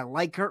fan, but I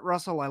like Kurt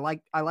Russell. I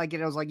like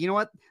it. I was like, you know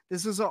what?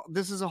 This is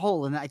a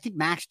whole. And I think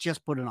Max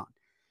just put it on.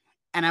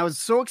 And I was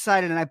so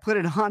excited, and I put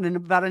it on, and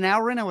about an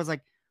hour in, I was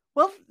like,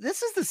 well,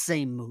 this is the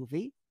same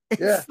movie.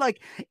 It's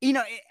like,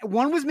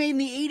 one was made in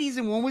the 80s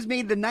and one was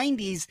made in the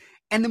 90s,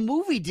 and the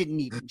movie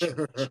didn't even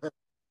change.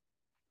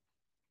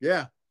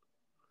 Yeah.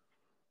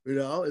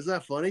 Isn't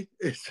that funny?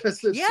 It's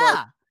just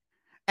yeah.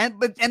 And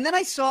then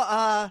I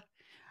saw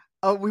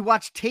we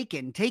watched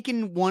Taken.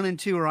 Taken 1 and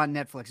 2 are on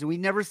Netflix, and we've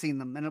never seen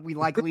them, and we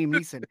like Liam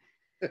Neeson.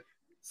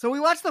 So we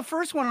watched the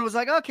first one and was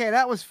like, okay,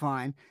 that was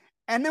fine.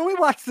 And then we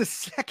watched the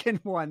second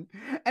one,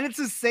 and it's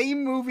the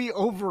same movie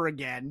over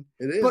again.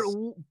 It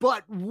is.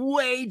 But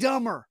way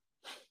dumber.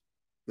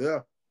 Yeah.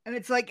 And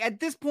it's like, at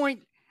this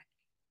point,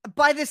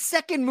 by the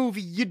second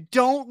movie, you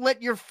don't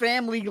let your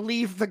family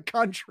leave the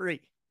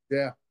country.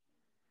 Yeah.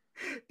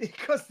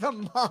 Because the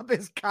mob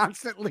is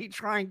constantly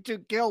trying to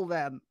kill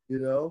them.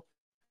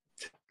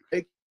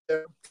 Take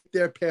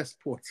their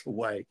passports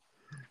away.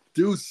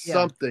 Do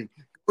something.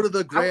 Go to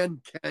the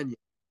Grand Canyon.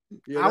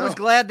 I was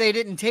glad they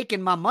didn't take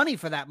in my money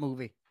for that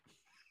movie.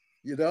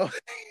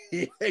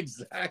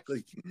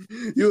 Exactly.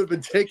 You would have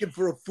been taken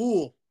for a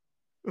fool.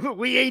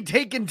 We ain't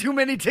taking too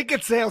many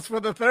ticket sales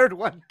for the third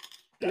one.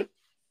 And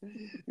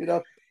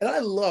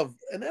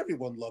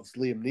everyone loves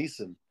Liam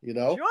Neeson,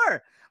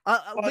 Sure.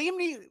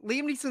 Liam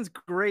Neeson's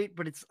great,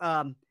 but it's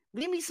Liam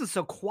Neeson's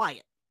so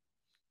quiet.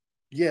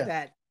 Yeah.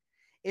 That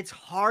it's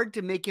hard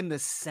to make him the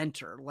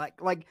center. Like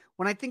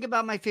when I think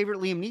about my favorite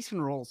Liam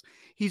Neeson roles,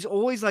 he's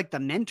always like the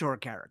mentor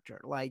character.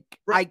 Like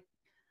right.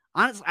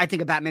 I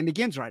think of Batman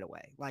Begins right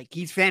away. Like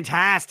he's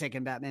fantastic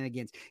in Batman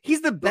Begins. He's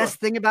the best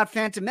thing about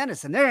Phantom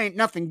Menace, and there ain't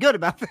nothing good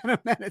about Phantom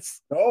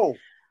Menace. No.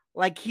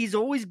 Like he's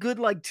always good,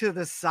 like to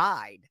the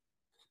side.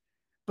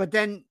 But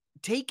then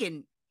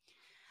Taken,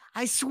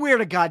 I swear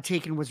to God,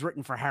 Taken was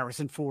written for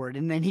Harrison Ford,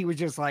 and then he was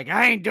just like,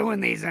 I ain't doing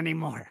these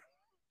anymore.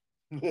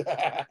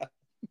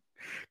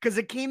 Because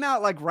it came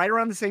out like right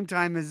around the same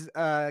time as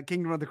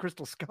Kingdom of the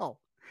Crystal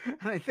Skull.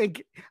 And I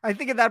think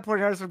at that point,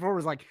 Harrison Ford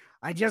was like,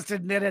 I just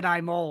admitted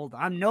I'm old.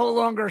 I'm no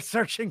longer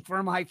searching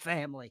for my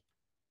family.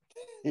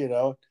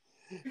 Liam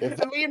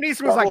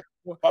Neeson was like,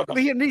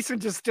 Liam Neeson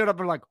just stood up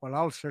and like, well,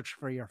 I'll search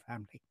for your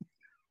family.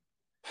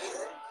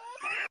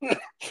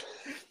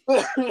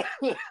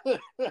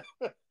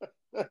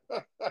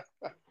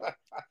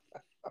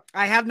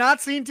 I have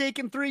not seen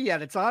Taken 3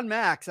 yet. It's on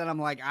Max, and I'm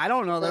like, I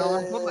don't know that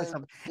I'll put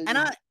myself. And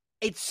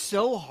it's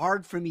so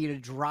hard for me to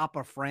drop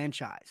a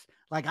franchise.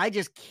 Like I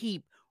just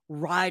keep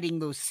riding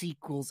those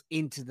sequels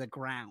into the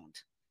ground.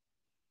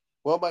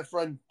 Well, my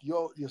friend,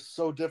 you're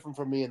so different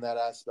from me in that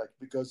aspect,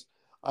 because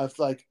it's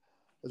like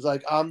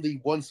I'm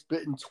the once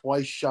bitten,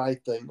 twice shy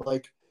thing.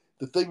 Like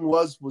the thing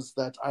was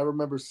that I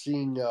remember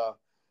seeing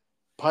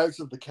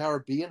Pirates of the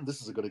Caribbean.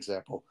 This is a good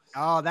example.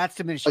 Oh, that's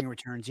diminishing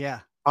returns.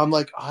 Yeah. I'm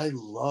like, I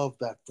love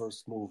that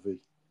first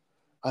movie.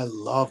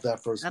 That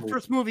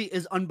first movie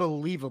is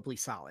unbelievably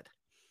solid.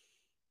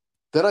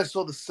 Then I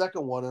saw the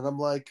second one, and I'm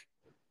like,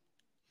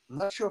 I'm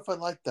not sure if I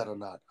like that or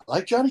not. I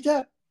like Johnny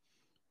Depp,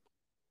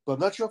 but I'm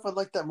not sure if I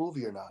like that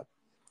movie or not.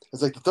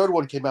 It's like the third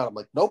one came out. I'm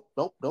like, nope.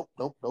 It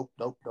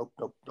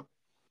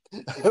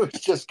was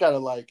just kind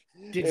of like.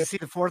 Did you see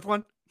the fourth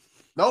one?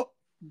 Nope.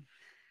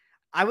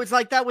 I was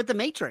like that with The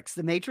Matrix.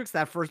 The Matrix,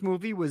 that first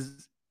movie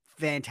was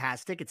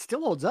fantastic. It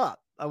still holds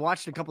up. I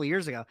watched it a couple of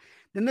years ago.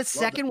 Then the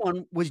second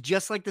one was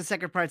just like the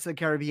second Pirates of the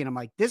Caribbean. I'm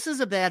like, this is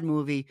a bad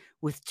movie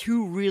with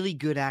 2 really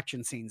good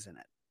action scenes in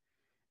it.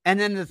 And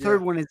then the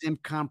third one is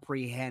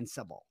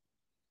incomprehensible.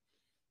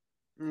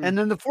 And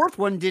then the fourth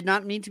one did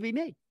not need to be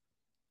made.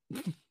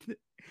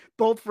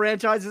 Both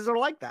franchises are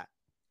like that.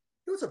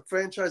 It was a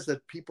franchise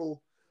that a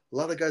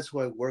lot of guys who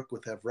I work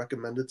with have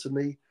recommended to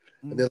me.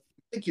 And they're like,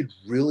 I think you'd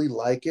really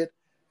like it.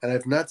 And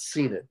I've not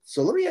seen it.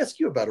 So let me ask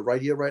you about it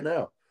right here, right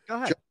now. Go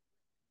ahead.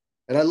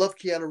 And I love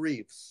Keanu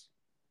Reeves.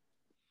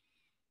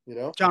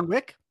 John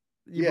Wick?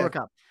 You broke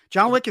up.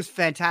 John Wick is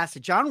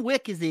fantastic. John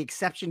Wick is the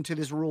exception to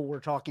this rule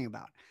we're talking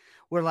about.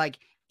 Where like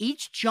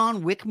each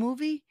John Wick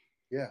movie,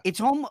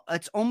 it's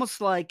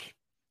almost like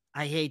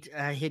I hate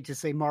to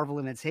say Marvel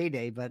in its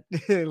heyday, but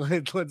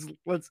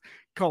let's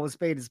call a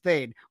spade a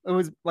spade. It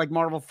was like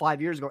Marvel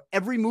 5 years ago.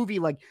 Every movie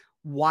like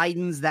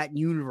widens that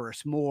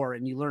universe more,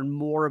 and you learn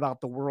more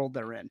about the world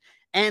they're in,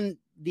 and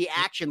the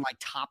action like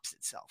tops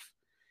itself.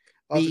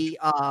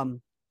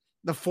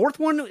 The fourth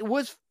one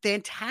was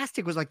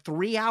fantastic. It was like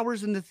 3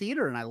 hours in the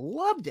theater, and I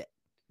loved it.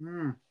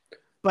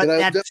 But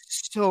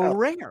that's so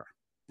rare.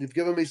 You've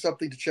given me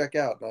something to check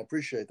out, and I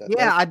appreciate that.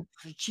 Yeah,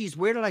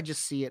 where did I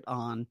just see it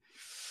on?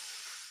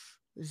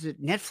 Is it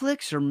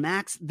Netflix or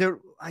Max?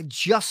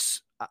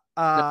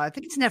 I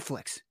think it's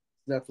Netflix.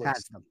 Netflix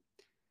has them.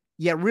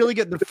 Yeah, really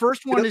good. The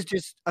first one is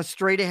just a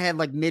straight ahead,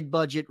 like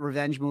mid-budget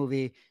revenge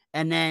movie,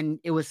 and then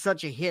it was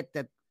such a hit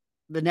that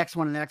the next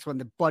one and the next one,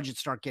 the budgets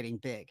start getting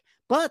big,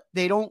 but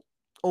they don't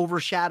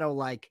overshadow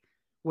like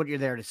what you're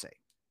there to see.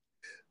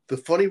 The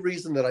funny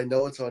reason that I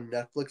know it's on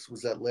Netflix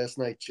was that last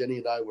night Jenny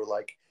and I were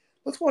like,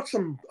 let's watch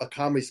a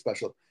comedy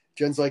special.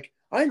 Jen's like,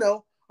 I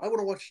know, I want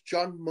to watch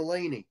John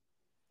Mulaney.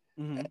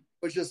 Mm-hmm. It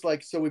was just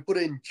like, so we put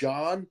in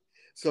John.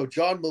 So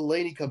John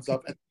Mulaney comes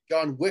up and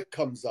John Wick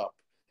comes up.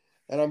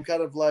 And I'm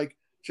kind of like,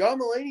 John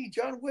Mulaney,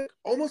 John Wick,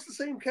 almost the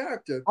same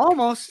character.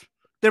 Almost.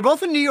 They're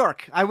both in New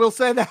York. I will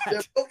say that.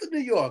 They're both in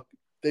New York.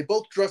 They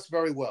both dress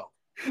very well.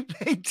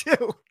 They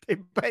do.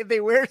 They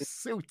wear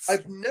suits.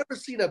 I've never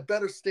seen a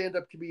better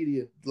stand-up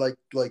comedian like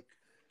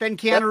than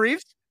Keanu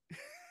Reeves.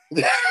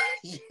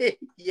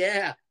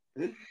 Yeah.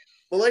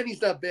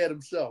 Mulaney's not bad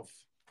himself.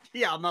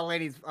 Yeah,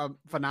 Mulaney's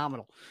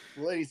phenomenal.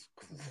 Mulaney's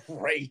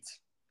great.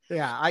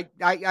 Yeah,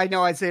 I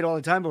know I say it all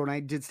the time, but when I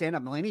did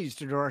stand-up, Mulaney used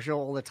to do our show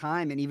all the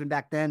time, and even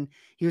back then,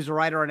 he was a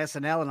writer on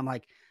SNL, and I'm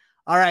like,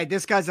 all right,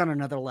 this guy's on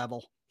another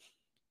level.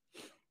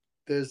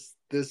 There's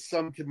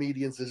some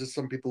comedians, there's just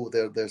some people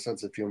with their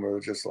sense of humor are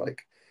just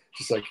like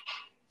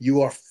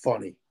you are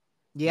funny.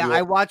 Yeah,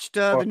 I watched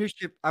the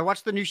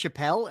new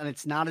Chappelle, and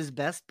it's not his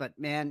best, but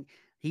man,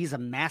 he's a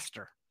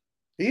master.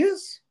 He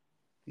is.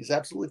 He's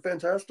absolutely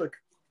fantastic.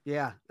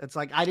 Yeah, it's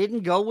like I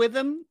didn't go with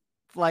him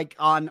like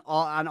on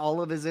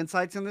all of his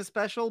insights in this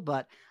special,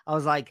 but I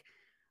was like,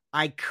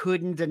 I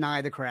couldn't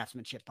deny the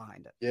craftsmanship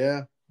behind it.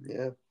 Yeah.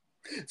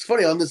 It's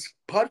funny, on this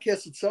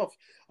podcast itself,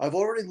 I've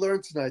already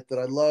learned tonight that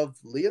I love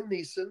Liam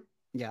Neeson.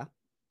 Yeah.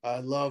 I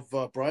love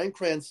Bryan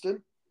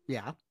Cranston.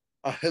 Yeah.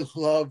 I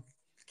love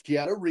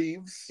Keanu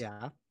Reeves.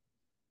 Yeah.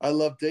 I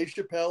love Dave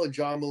Chappelle and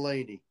John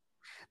Mulaney.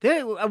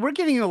 We're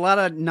giving you a lot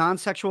of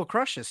non-sexual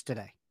crushes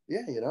today.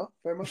 Yeah,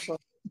 very much so.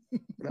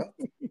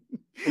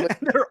 And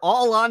they're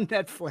all on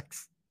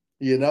Netflix.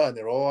 And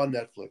they're all on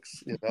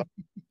Netflix.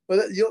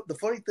 But the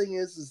funny thing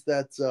is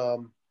that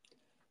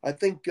I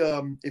think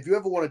if you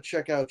ever want to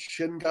check out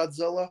Shin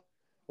Godzilla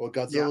or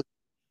Godzilla,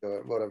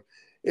 whatever,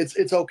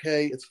 it's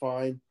okay. It's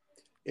fine.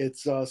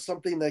 It's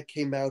something that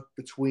came out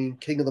between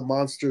King of the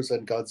Monsters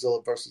and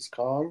Godzilla versus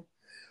Kong.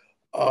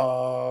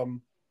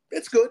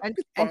 It's good. And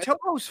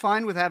Toho's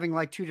fine with having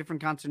like two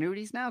different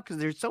continuities now because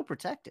they're so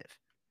protective.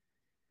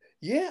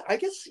 Yeah, I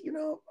guess,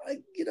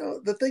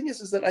 the thing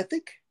is that I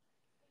think,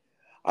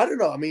 I don't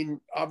know. I mean,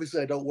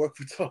 obviously I don't work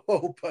for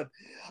Toho, but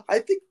I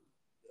think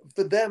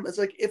for them, it's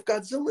like if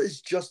Godzilla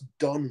is just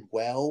done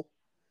well,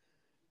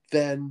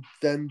 then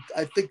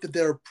I think that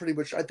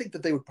I think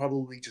that they would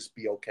probably just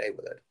be okay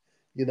with it,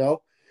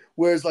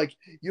 Whereas like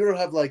you don't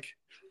have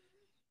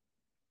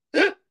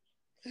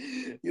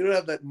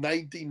that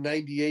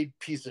 1998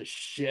 piece of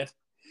shit.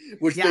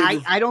 Which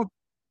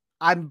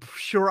I'm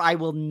sure I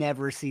will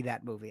never see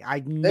that movie.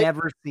 I've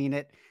never seen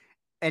it,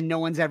 and no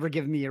one's ever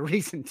given me a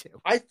reason to.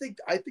 I think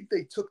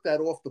they took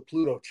that off the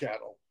Pluto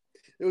channel.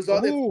 It was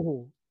on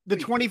the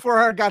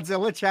 24-hour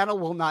Godzilla channel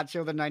will not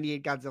show the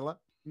 98 Godzilla.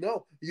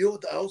 No, you know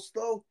what else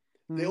though?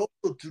 They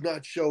also do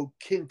not show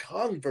King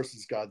Kong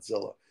versus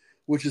Godzilla,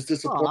 which is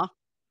disappointing.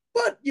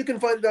 But you can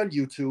find it on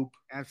YouTube.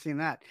 I've seen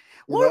that.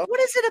 What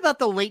is it about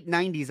the late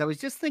 90s? I was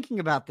just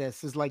thinking about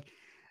this. Is like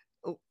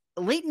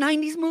late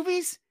 90s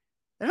movies,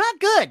 they're not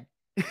good.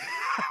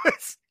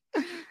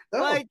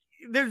 No. Like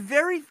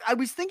I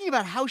was thinking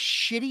about how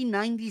shitty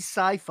 90s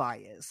sci-fi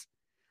is.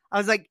 I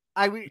was like,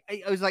 I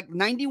was like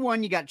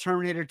 91, you got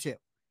Terminator 2.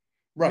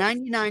 Right.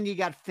 99, you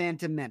got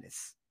Phantom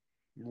Menace.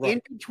 Right.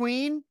 In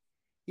between,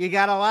 you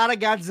got a lot of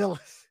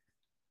Godzillas.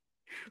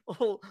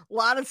 A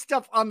lot of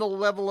stuff on the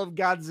level of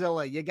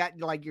Godzilla. You got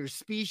like your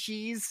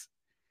Species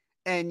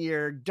and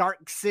your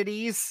Dark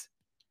Cities.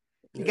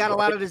 You got a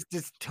lot of this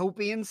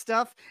dystopian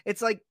stuff.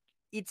 It's like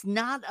it's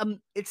not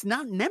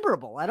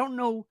memorable. I don't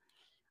know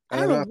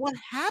what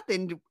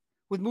happened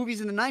with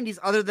movies in the 90s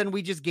other than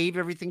we just gave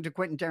everything to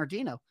Quentin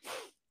Tarantino.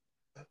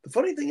 The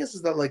funny thing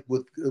is that like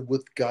with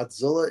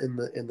Godzilla in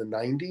the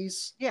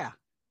 90s, yeah.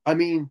 I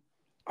mean,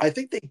 I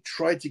think they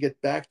tried to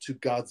get back to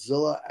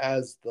Godzilla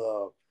as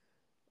the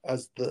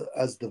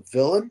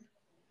villain.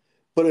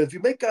 But if you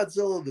make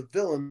Godzilla the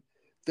villain,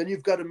 then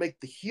you've got to make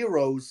the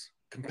heroes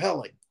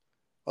compelling.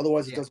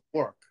 Otherwise it doesn't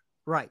work.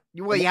 Right.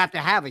 Well, you have to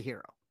have a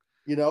hero.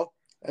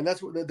 And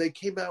that's what they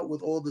came out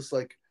with, all this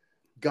like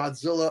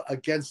Godzilla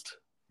against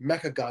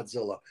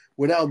Mechagodzilla,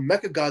 where now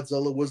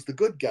Mechagodzilla was the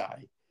good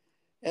guy.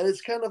 And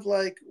it's kind of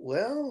like,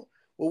 well,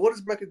 what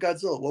is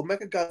Mechagodzilla? Well,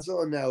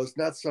 Mechagodzilla now is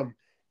not some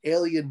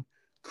alien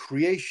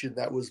creation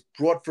that was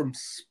brought from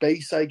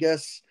space, I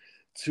guess,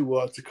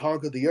 to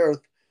conquer the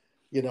Earth.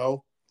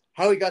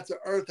 How he got to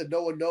Earth and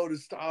no one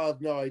noticed, I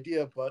have no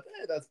idea, but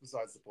that's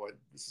besides the point.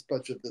 This is a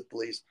bunch of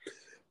disbeliefs.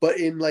 But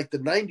in like the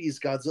 90s,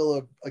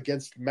 Godzilla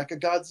against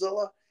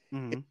Mechagodzilla,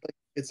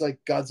 it's like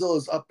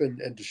Godzilla's up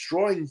and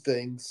destroying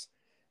things,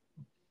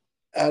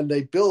 and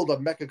they build a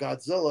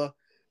Mechagodzilla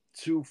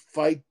to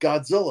fight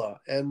Godzilla,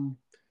 and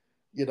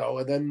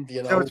then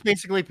So it's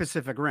basically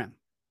Pacific Rim.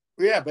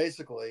 Yeah,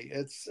 basically,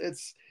 it's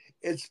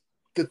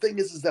the thing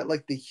is that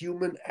like the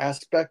human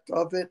aspect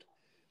of it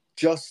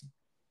just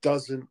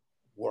doesn't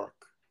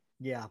work.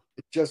 Yeah,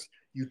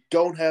 You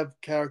don't have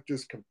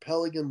characters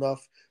compelling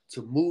enough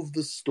to move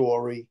the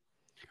story.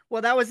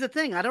 Well, that was the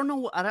thing. I don't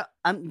know.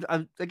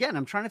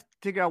 I'm trying to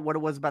figure out what it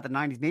was about the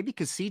 90s. Maybe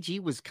because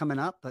CG was coming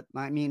up, but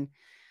I mean,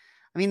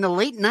 the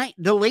late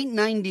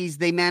 90s,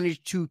 they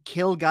managed to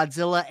kill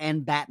Godzilla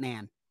and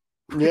Batman.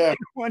 Yeah, in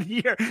 1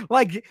 year.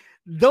 Like,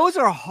 those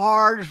are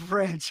hard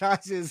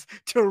franchises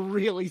to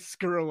really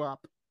screw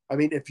up. I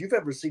mean, if you've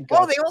ever seen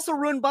Godzilla, they also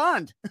ruined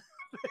Bond.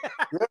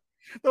 Yeah.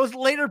 Those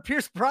later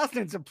Pierce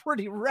Brosnans are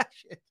pretty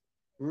wretched.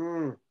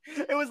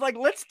 It was like,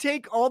 let's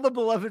take all the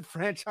beloved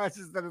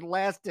franchises that had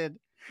lasted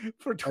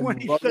for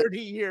 20, 30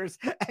 years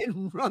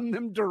and run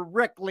them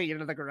directly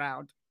into the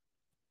ground.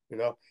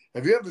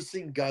 Have you ever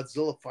seen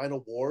Godzilla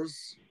Final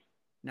Wars?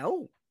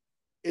 No.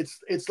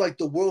 It's like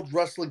the World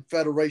Wrestling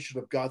Federation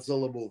of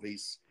Godzilla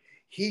movies.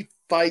 He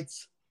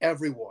fights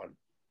everyone.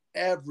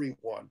 And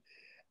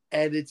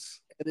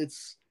it's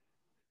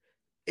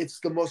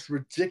the most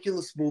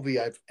ridiculous movie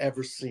I've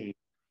ever seen.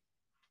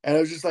 And I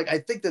was just like, I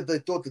think that they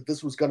thought that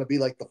this was going to be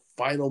like the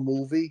final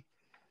movie.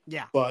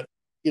 Yeah. But,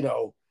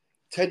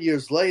 10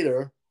 years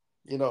later,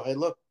 hey,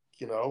 look,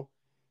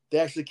 they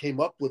actually came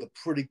up with a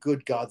pretty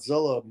good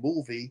Godzilla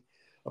movie,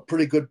 a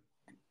pretty good,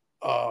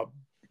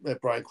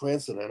 Bryan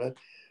Cranston in it,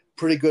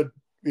 pretty good,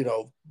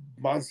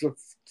 monster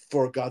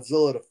for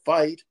Godzilla to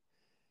fight.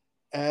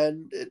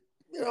 And it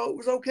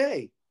was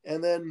okay.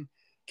 And then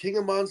King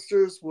of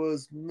Monsters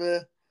was meh.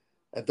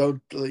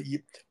 And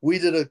we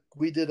did a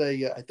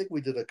I think we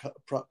did a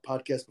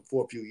podcast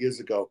before a few years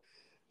ago,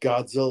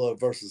 Godzilla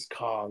versus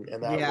Kong,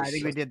 and that I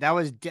think we did. That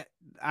was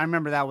I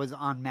remember that was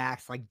on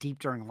Max, like deep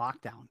during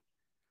lockdown.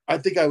 I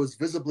think I was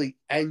visibly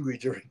angry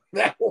during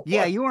that one.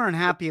 Yeah, you weren't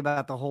happy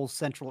about the whole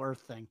Central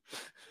Earth thing.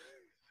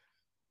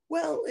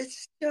 Well,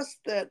 it's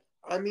just that,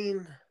 I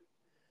mean,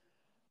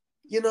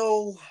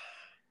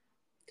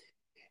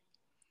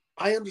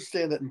 I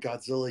understand that in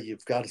Godzilla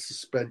you've got to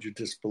suspend your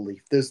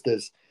disbelief.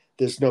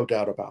 There's no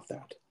doubt about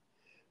that.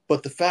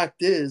 But the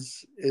fact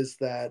is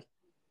that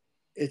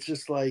it's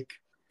just like,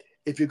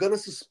 if you're going to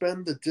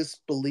suspend the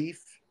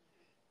disbelief,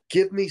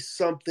 give me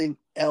something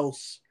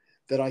else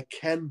that I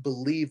can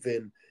believe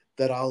in,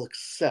 that I'll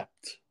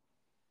accept,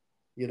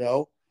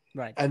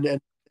 Right. And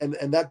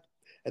that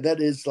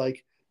is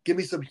like, give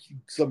me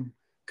some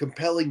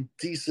compelling,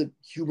 decent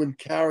human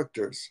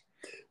characters.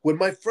 When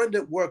my friend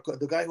at work,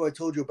 the guy who I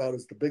told you about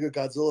is the bigger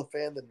Godzilla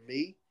fan than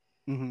me,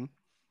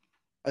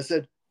 I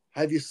said,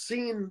 have you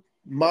seen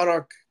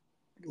Monarch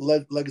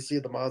Legacy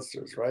of the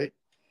Monsters, right?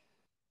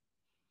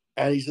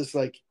 And he's just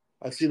like,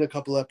 I've seen a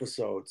couple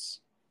episodes.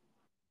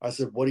 I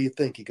said, what do you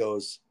think? He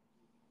goes,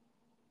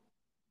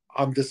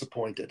 I'm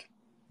disappointed.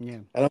 Yeah.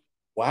 And I'm,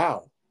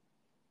 wow.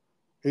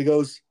 He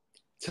goes,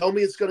 tell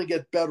me it's going to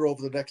get better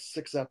over the next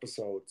 6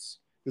 episodes.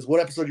 Because what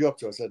episode are you up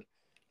to? I said,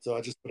 so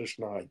I just finished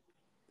 9.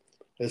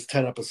 There's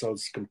 10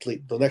 episodes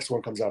complete. The next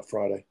one comes out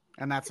Friday.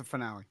 And that's a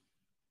finale.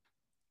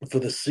 For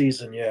the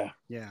season, yeah.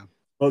 Yeah.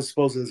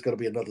 Supposedly there's going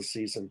to be another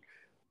season.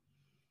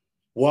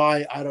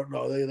 Why? I don't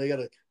know. They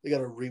gotta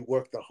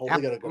rework the whole.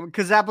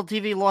 Because Apple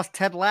TV lost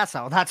Ted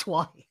Lasso. That's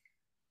why.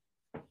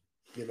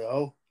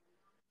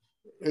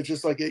 It's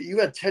just like, you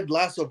had Ted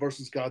Lasso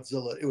versus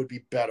Godzilla, it would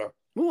be better.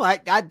 Ooh,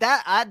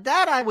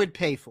 that I would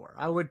pay for.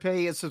 I would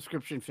pay a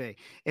subscription fee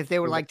if they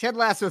were like Ted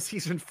Lasso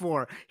season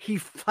 4. He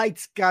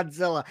fights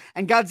Godzilla,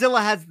 and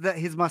Godzilla has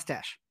his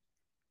mustache.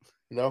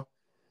 I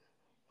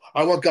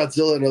want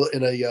Godzilla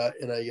in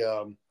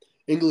a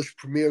English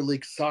Premier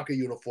League soccer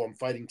uniform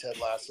fighting Ted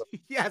Lasso.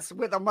 Yes,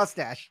 with a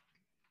mustache,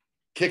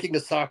 kicking a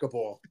soccer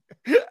ball.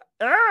 And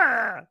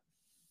that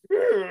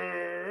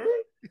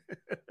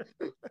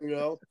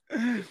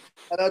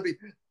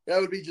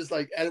would be just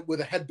like,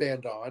 with a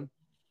headband on.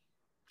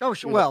 Oh,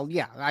 sure. Well,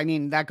 yeah. I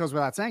mean, that goes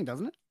without saying,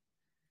 doesn't it?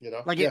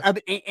 Like an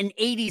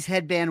 80s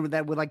headband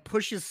that would like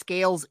push his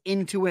scales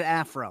into an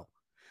afro.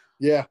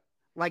 Yeah.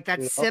 Like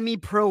that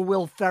semi-pro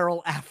Will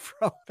Ferrell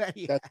afro that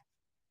he had.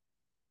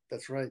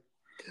 That's right.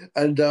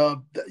 And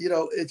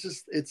it's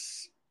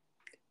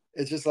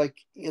just like,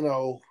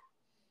 the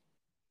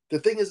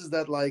thing is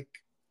that like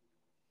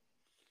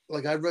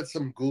I read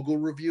some Google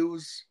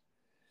reviews,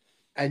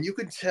 and you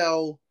can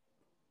tell,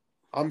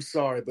 I'm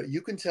sorry, but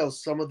you can tell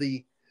some of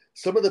the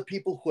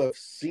people who have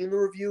seen the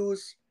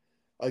reviews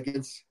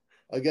against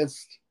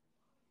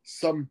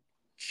some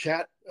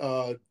chat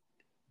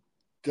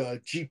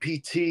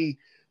GPT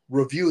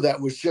review that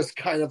was just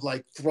kind of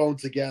like thrown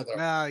together.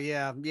 Oh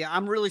yeah.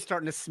 I'm really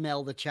starting to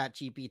smell the chat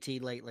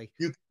GPT lately.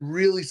 You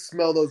really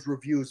smell those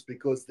reviews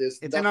because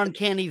it's an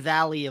uncanny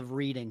valley of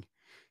reading.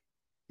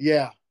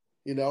 Yeah.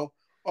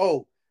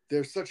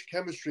 There's such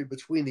chemistry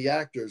between the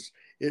actors.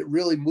 It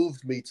really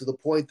moved me to the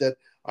point that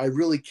I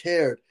really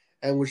cared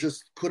and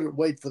couldn't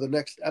wait for the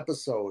next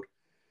episode.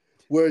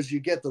 Whereas you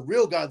get the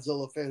real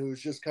Godzilla fan who's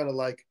just kind of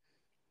like,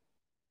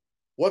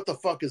 what the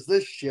fuck is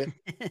this shit?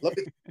 Let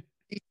me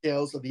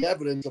details of the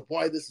evidence of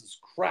why this is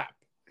crap.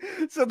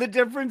 So the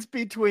difference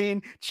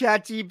between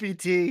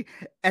ChatGPT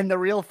and the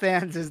real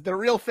fans is the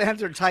real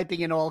fans are typing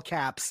in all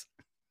caps.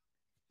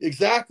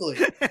 Exactly.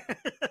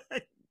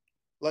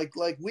 like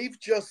we've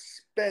just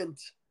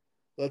spent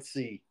let's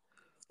see,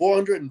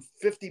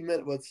 450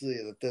 minutes. Let's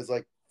see, there's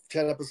like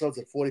 10 episodes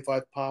at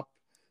 45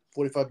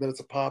 minutes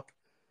a pop.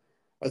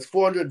 That's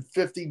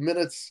 450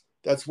 minutes.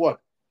 That's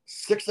what?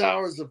 6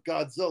 hours of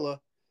Godzilla.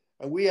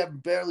 And we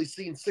haven't barely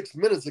seen 6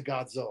 minutes of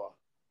Godzilla.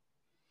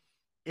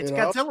 It's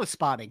Godzilla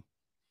spotting.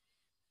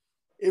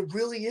 It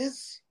really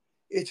is.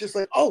 It's just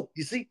like, oh,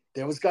 you see,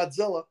 there was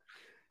Godzilla.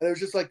 And it was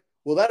just like,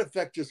 well, that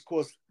effect just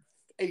cost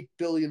 $8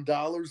 billion.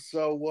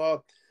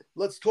 So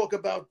let's talk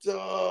about,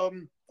 I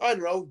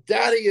don't know,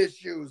 daddy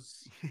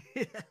issues.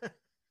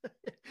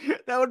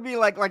 That would be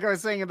like I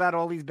was saying about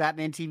all these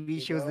Batman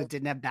TV shows that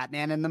didn't have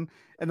Batman in them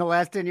in the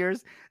last 10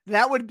 years.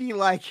 That would be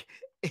like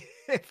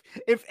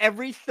if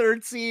every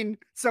third scene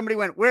somebody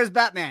went, "Where's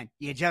Batman?"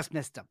 You just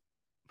missed him.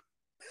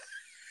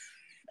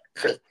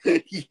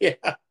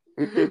 Yeah.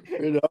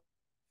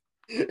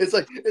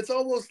 It's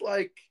almost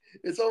like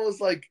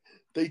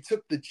they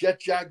took the Jet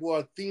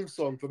Jaguar theme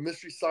song from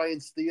Mystery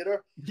Science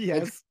Theater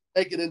and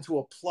make it into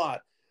a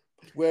plot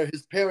where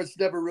his parents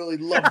never really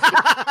loved him.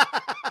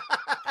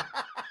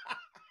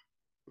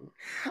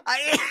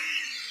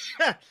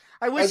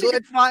 I wish you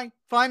could find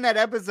that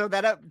episode.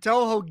 That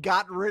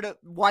Toho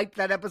wiped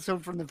that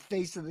episode from the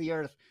face of the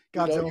earth.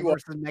 Godzilla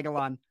versus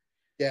Megalon.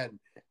 Again,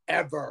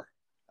 ever.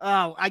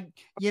 Oh,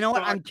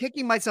 I'm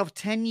kicking myself.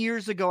 10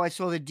 years ago, I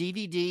saw the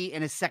DVD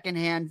in a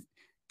secondhand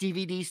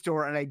DVD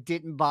store, and I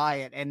didn't buy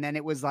it. And then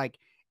it was like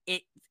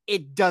it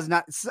does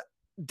not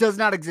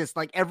exist.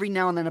 Like every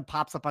now and then, it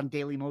pops up on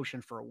Daily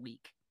Motion for a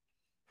week.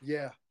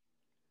 Yeah,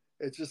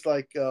 it's just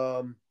like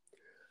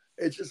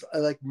it's just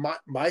like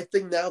my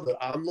thing now that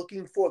I'm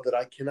looking for that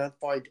I cannot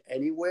find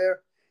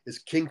anywhere is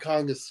King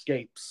Kong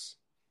Escapes.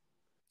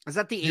 Is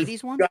that the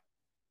 80s one?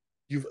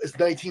 It's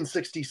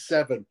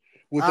 1967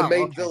 with the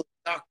main villain,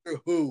 Doctor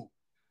Who.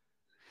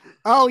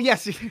 Oh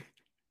yes,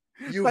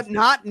 but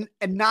not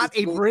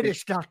a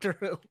British Doctor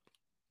Who.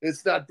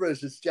 It's not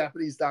British. It's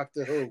Japanese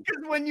Doctor Who.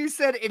 Because when you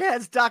said it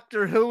has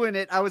Doctor Who in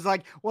it, I was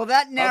like, well,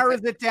 that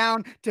narrows it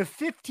down to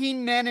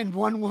 15 men and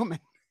 1 woman.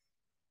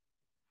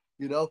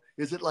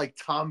 Is it like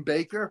Tom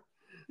Baker?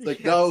 It's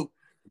like, no,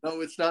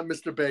 it's not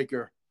Mr.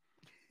 Baker.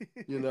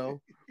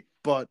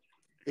 But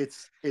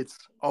it's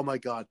oh my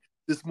God,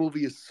 this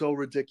movie is so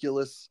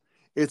ridiculous.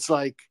 It's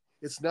like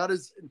it's not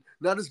as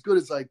good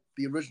as like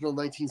the original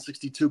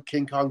 1962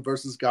 King Kong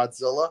versus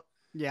Godzilla.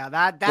 Yeah,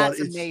 that's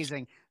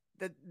amazing.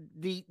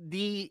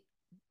 The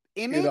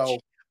image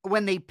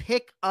when they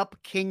pick up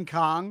King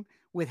Kong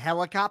with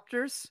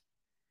helicopters.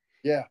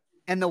 Yeah.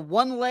 And the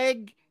one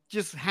leg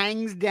just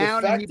hangs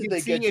down and you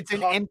can see it's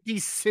an empty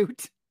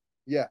suit.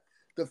 Yeah.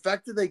 The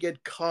fact that they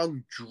get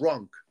Kong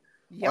drunk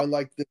on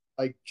like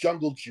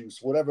jungle juice,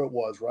 whatever it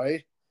was,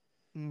 right?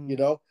 And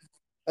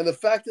the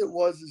fact it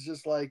was is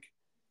just like,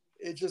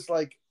 it's just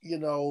like,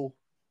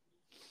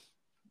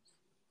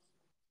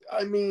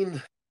 I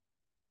mean,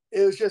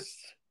 it was just,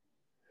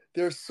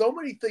 there's so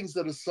many things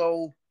that are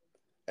so,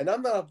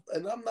 I'm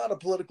not a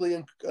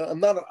politically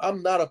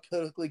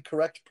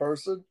correct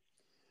person,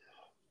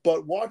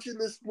 but watching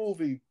this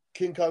movie,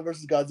 King Kong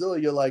versus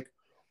Godzilla, you're like,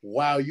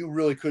 wow, you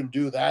really couldn't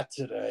do that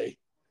today.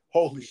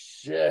 Holy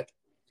shit.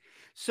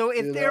 So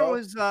if there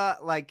was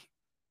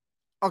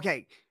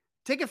okay,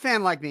 take a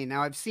fan like me.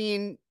 Now I've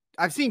seen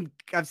Godzilla.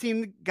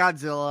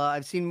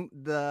 I've seen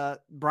the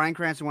Bryan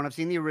Cranston one. I've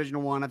seen the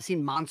original one. I've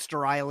seen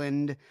Monster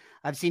Island.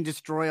 I've seen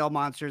Destroy All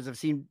Monsters. I've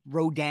seen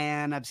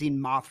Rodan. I've seen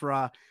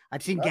Mothra.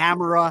 I've seen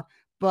Gamera,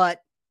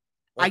 but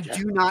I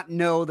do not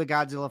know the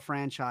Godzilla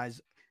franchise.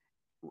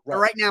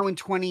 Right now in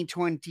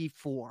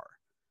 2024,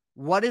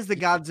 what is the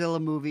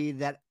Godzilla movie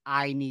that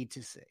I need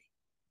to see?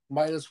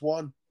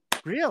 -1.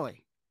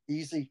 Really?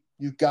 Easy.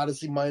 You got to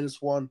see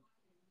 -1.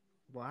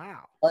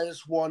 Wow.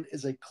 -1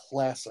 is a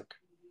classic.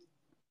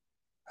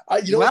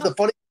 What the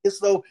funny thing is,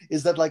 though,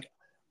 is that like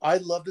I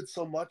loved it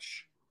so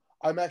much,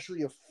 I'm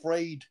actually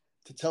afraid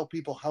to tell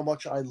people how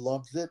much I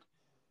loved it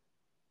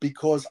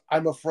because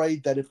I'm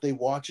afraid that if they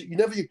watch it, you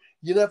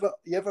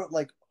ever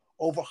like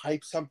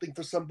overhype something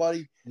for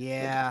somebody.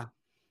 Yeah.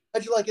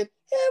 How'd you like it?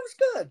 Yeah, it was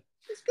good.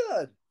 It's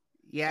good.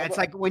 Yeah, it's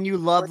like when you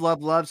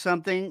love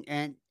something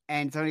and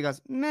somebody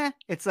goes, meh,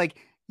 it's like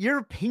your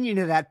opinion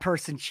of that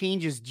person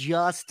changes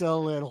just a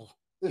little.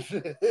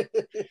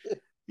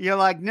 You're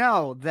like,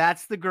 no,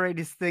 that's the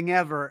greatest thing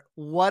ever.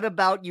 What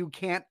about you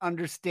can't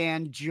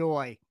understand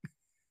joy?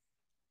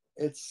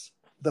 It's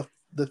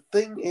the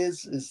thing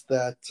is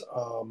that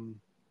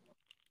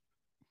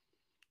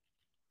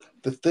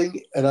the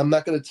thing, and I'm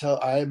not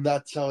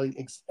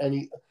telling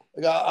any.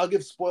 I'll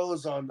give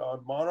spoilers on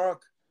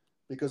Monarch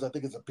because I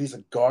think it's a piece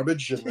of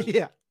garbage in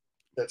the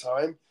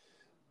time,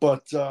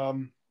 but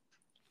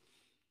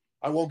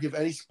I won't give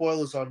any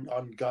spoilers on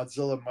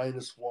Godzilla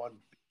 -1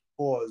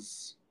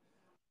 because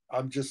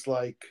I'm just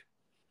like,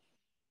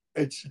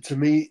 to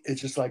me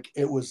it's just like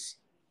it was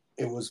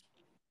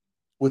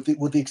with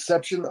the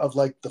exception of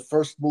like the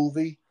first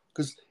movie,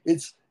 because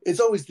it's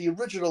always the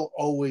original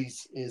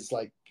always is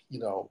like,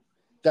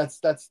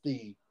 that's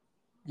the,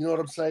 you know what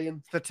I'm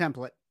saying? The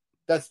template.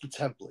 That's the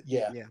template.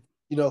 Yeah.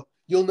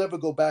 You'll never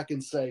go back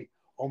and say,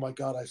 oh my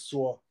God, I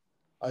saw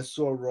I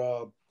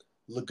saw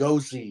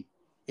Lugosi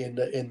in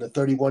the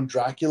 31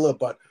 Dracula,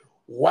 but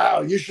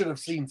wow, you should have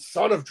seen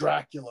Son of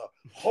Dracula.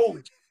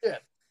 Holy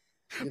shit!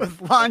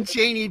 With Lon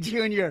Chaney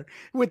Jr.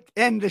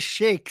 and the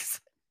Shakes.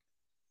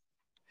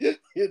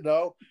 you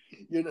know,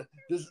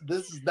 this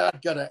is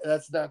not gonna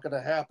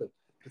happen.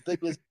 The thing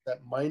is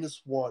that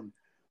 -1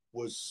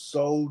 was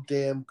so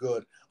damn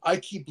good. I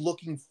keep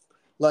looking,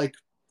 like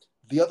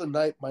the other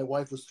night, my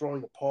wife was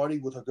throwing a party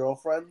with her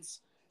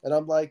girlfriends, and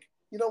I'm like,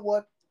 you know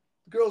what?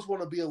 The girls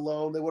want to be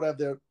alone. They want to have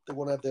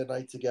their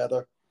night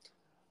together.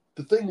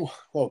 The thing,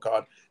 oh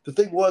God, the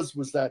thing was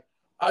that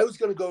I was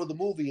going to go to the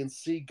movie and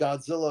see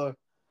Godzilla,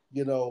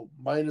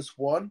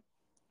 -1,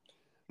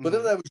 but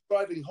then I was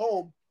driving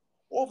home.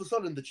 All of a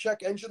sudden, the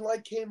check engine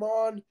light came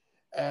on,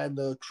 and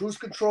the cruise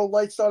control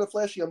light started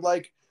flashing. I'm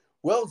like,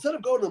 well, instead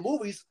of going to the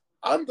movies,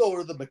 I'm going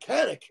to the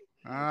mechanic.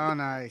 Oh,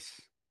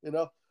 nice.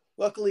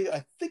 Luckily,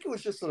 I think it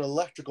was just an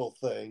electrical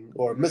thing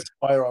or a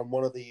misfire on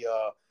one of the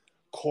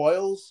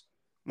coils.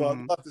 But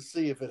we'll have to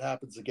see if it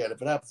happens again.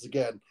 If it happens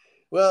again,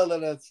 well,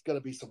 then that's going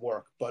to be some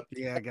work. But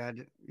yeah,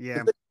 God, yeah.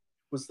 The thing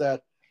was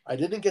that I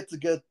didn't get to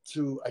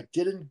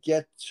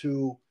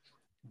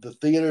the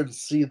theater to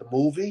see the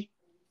movie.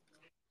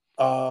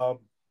 But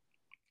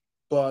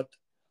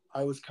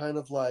I was kind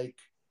of like,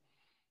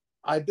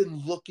 I've been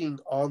looking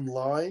on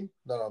my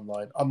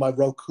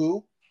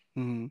Roku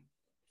to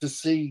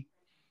see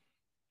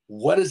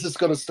when is this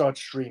going to start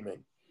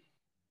streaming.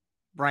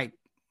 Right.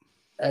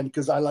 And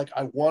because I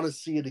want to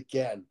see it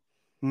again.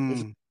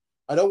 I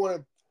don't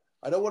want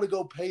to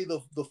go pay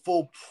the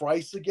full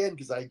price again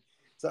because I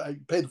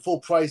paid the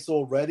full price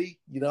already,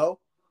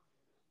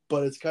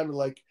 But it's kind of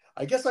like,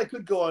 I guess I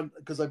could go on,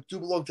 because I do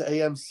belong to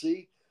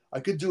AMC. I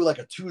could do like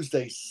a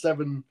Tuesday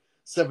 $7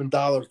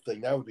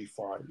 thing. That would be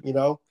fine,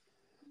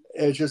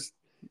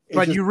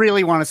 But you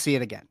really want to see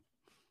it again.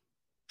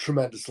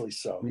 Tremendously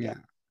so. Yeah.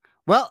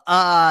 Well,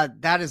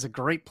 that is a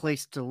great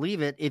place to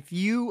leave it. If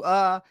you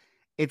were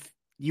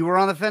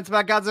on the fence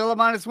about Godzilla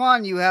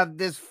 -1, you have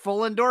this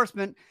full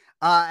endorsement.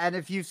 And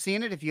if you've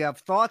seen it, if you have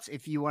thoughts,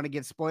 if you want to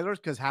give spoilers,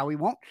 because Howie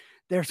won't,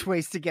 there's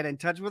ways to get in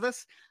touch with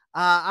us.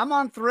 I'm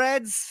on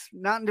Threads,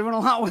 not doing a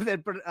lot with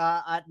it, but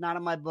not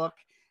in my book.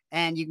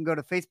 And you can go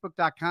to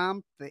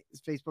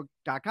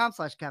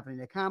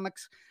facebook.com/Caffeinated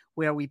Comics,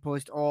 where we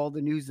post all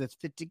the news that's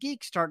fit to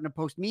geek, starting to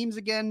post memes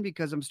again,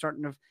 because I'm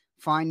starting to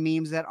find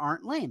memes that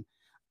aren't lame.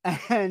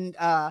 And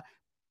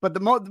but the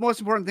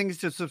most important thing is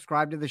to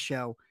subscribe to the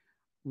show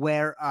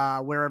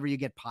wherever you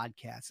get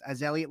podcasts.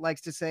 As Elliot likes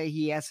to say,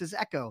 he asks his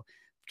Echo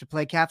to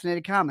play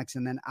Caffeinated Comics,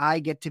 and then I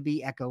get to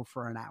be Echo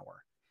for an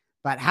hour.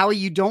 But Howie,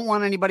 you don't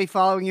want anybody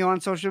following you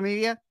on social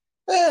media?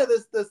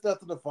 There's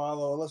nothing to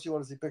follow unless you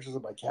want to see pictures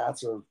of my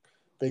cats or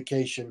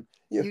vacation.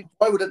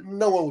 Why would it?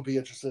 No one would be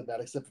interested in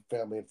that except for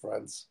family and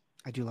friends.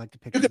 I do like the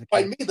pictures. You can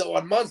find me though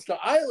on Monster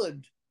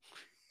Island.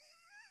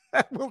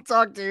 We'll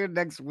talk to you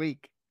next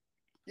week.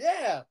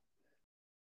 Yeah.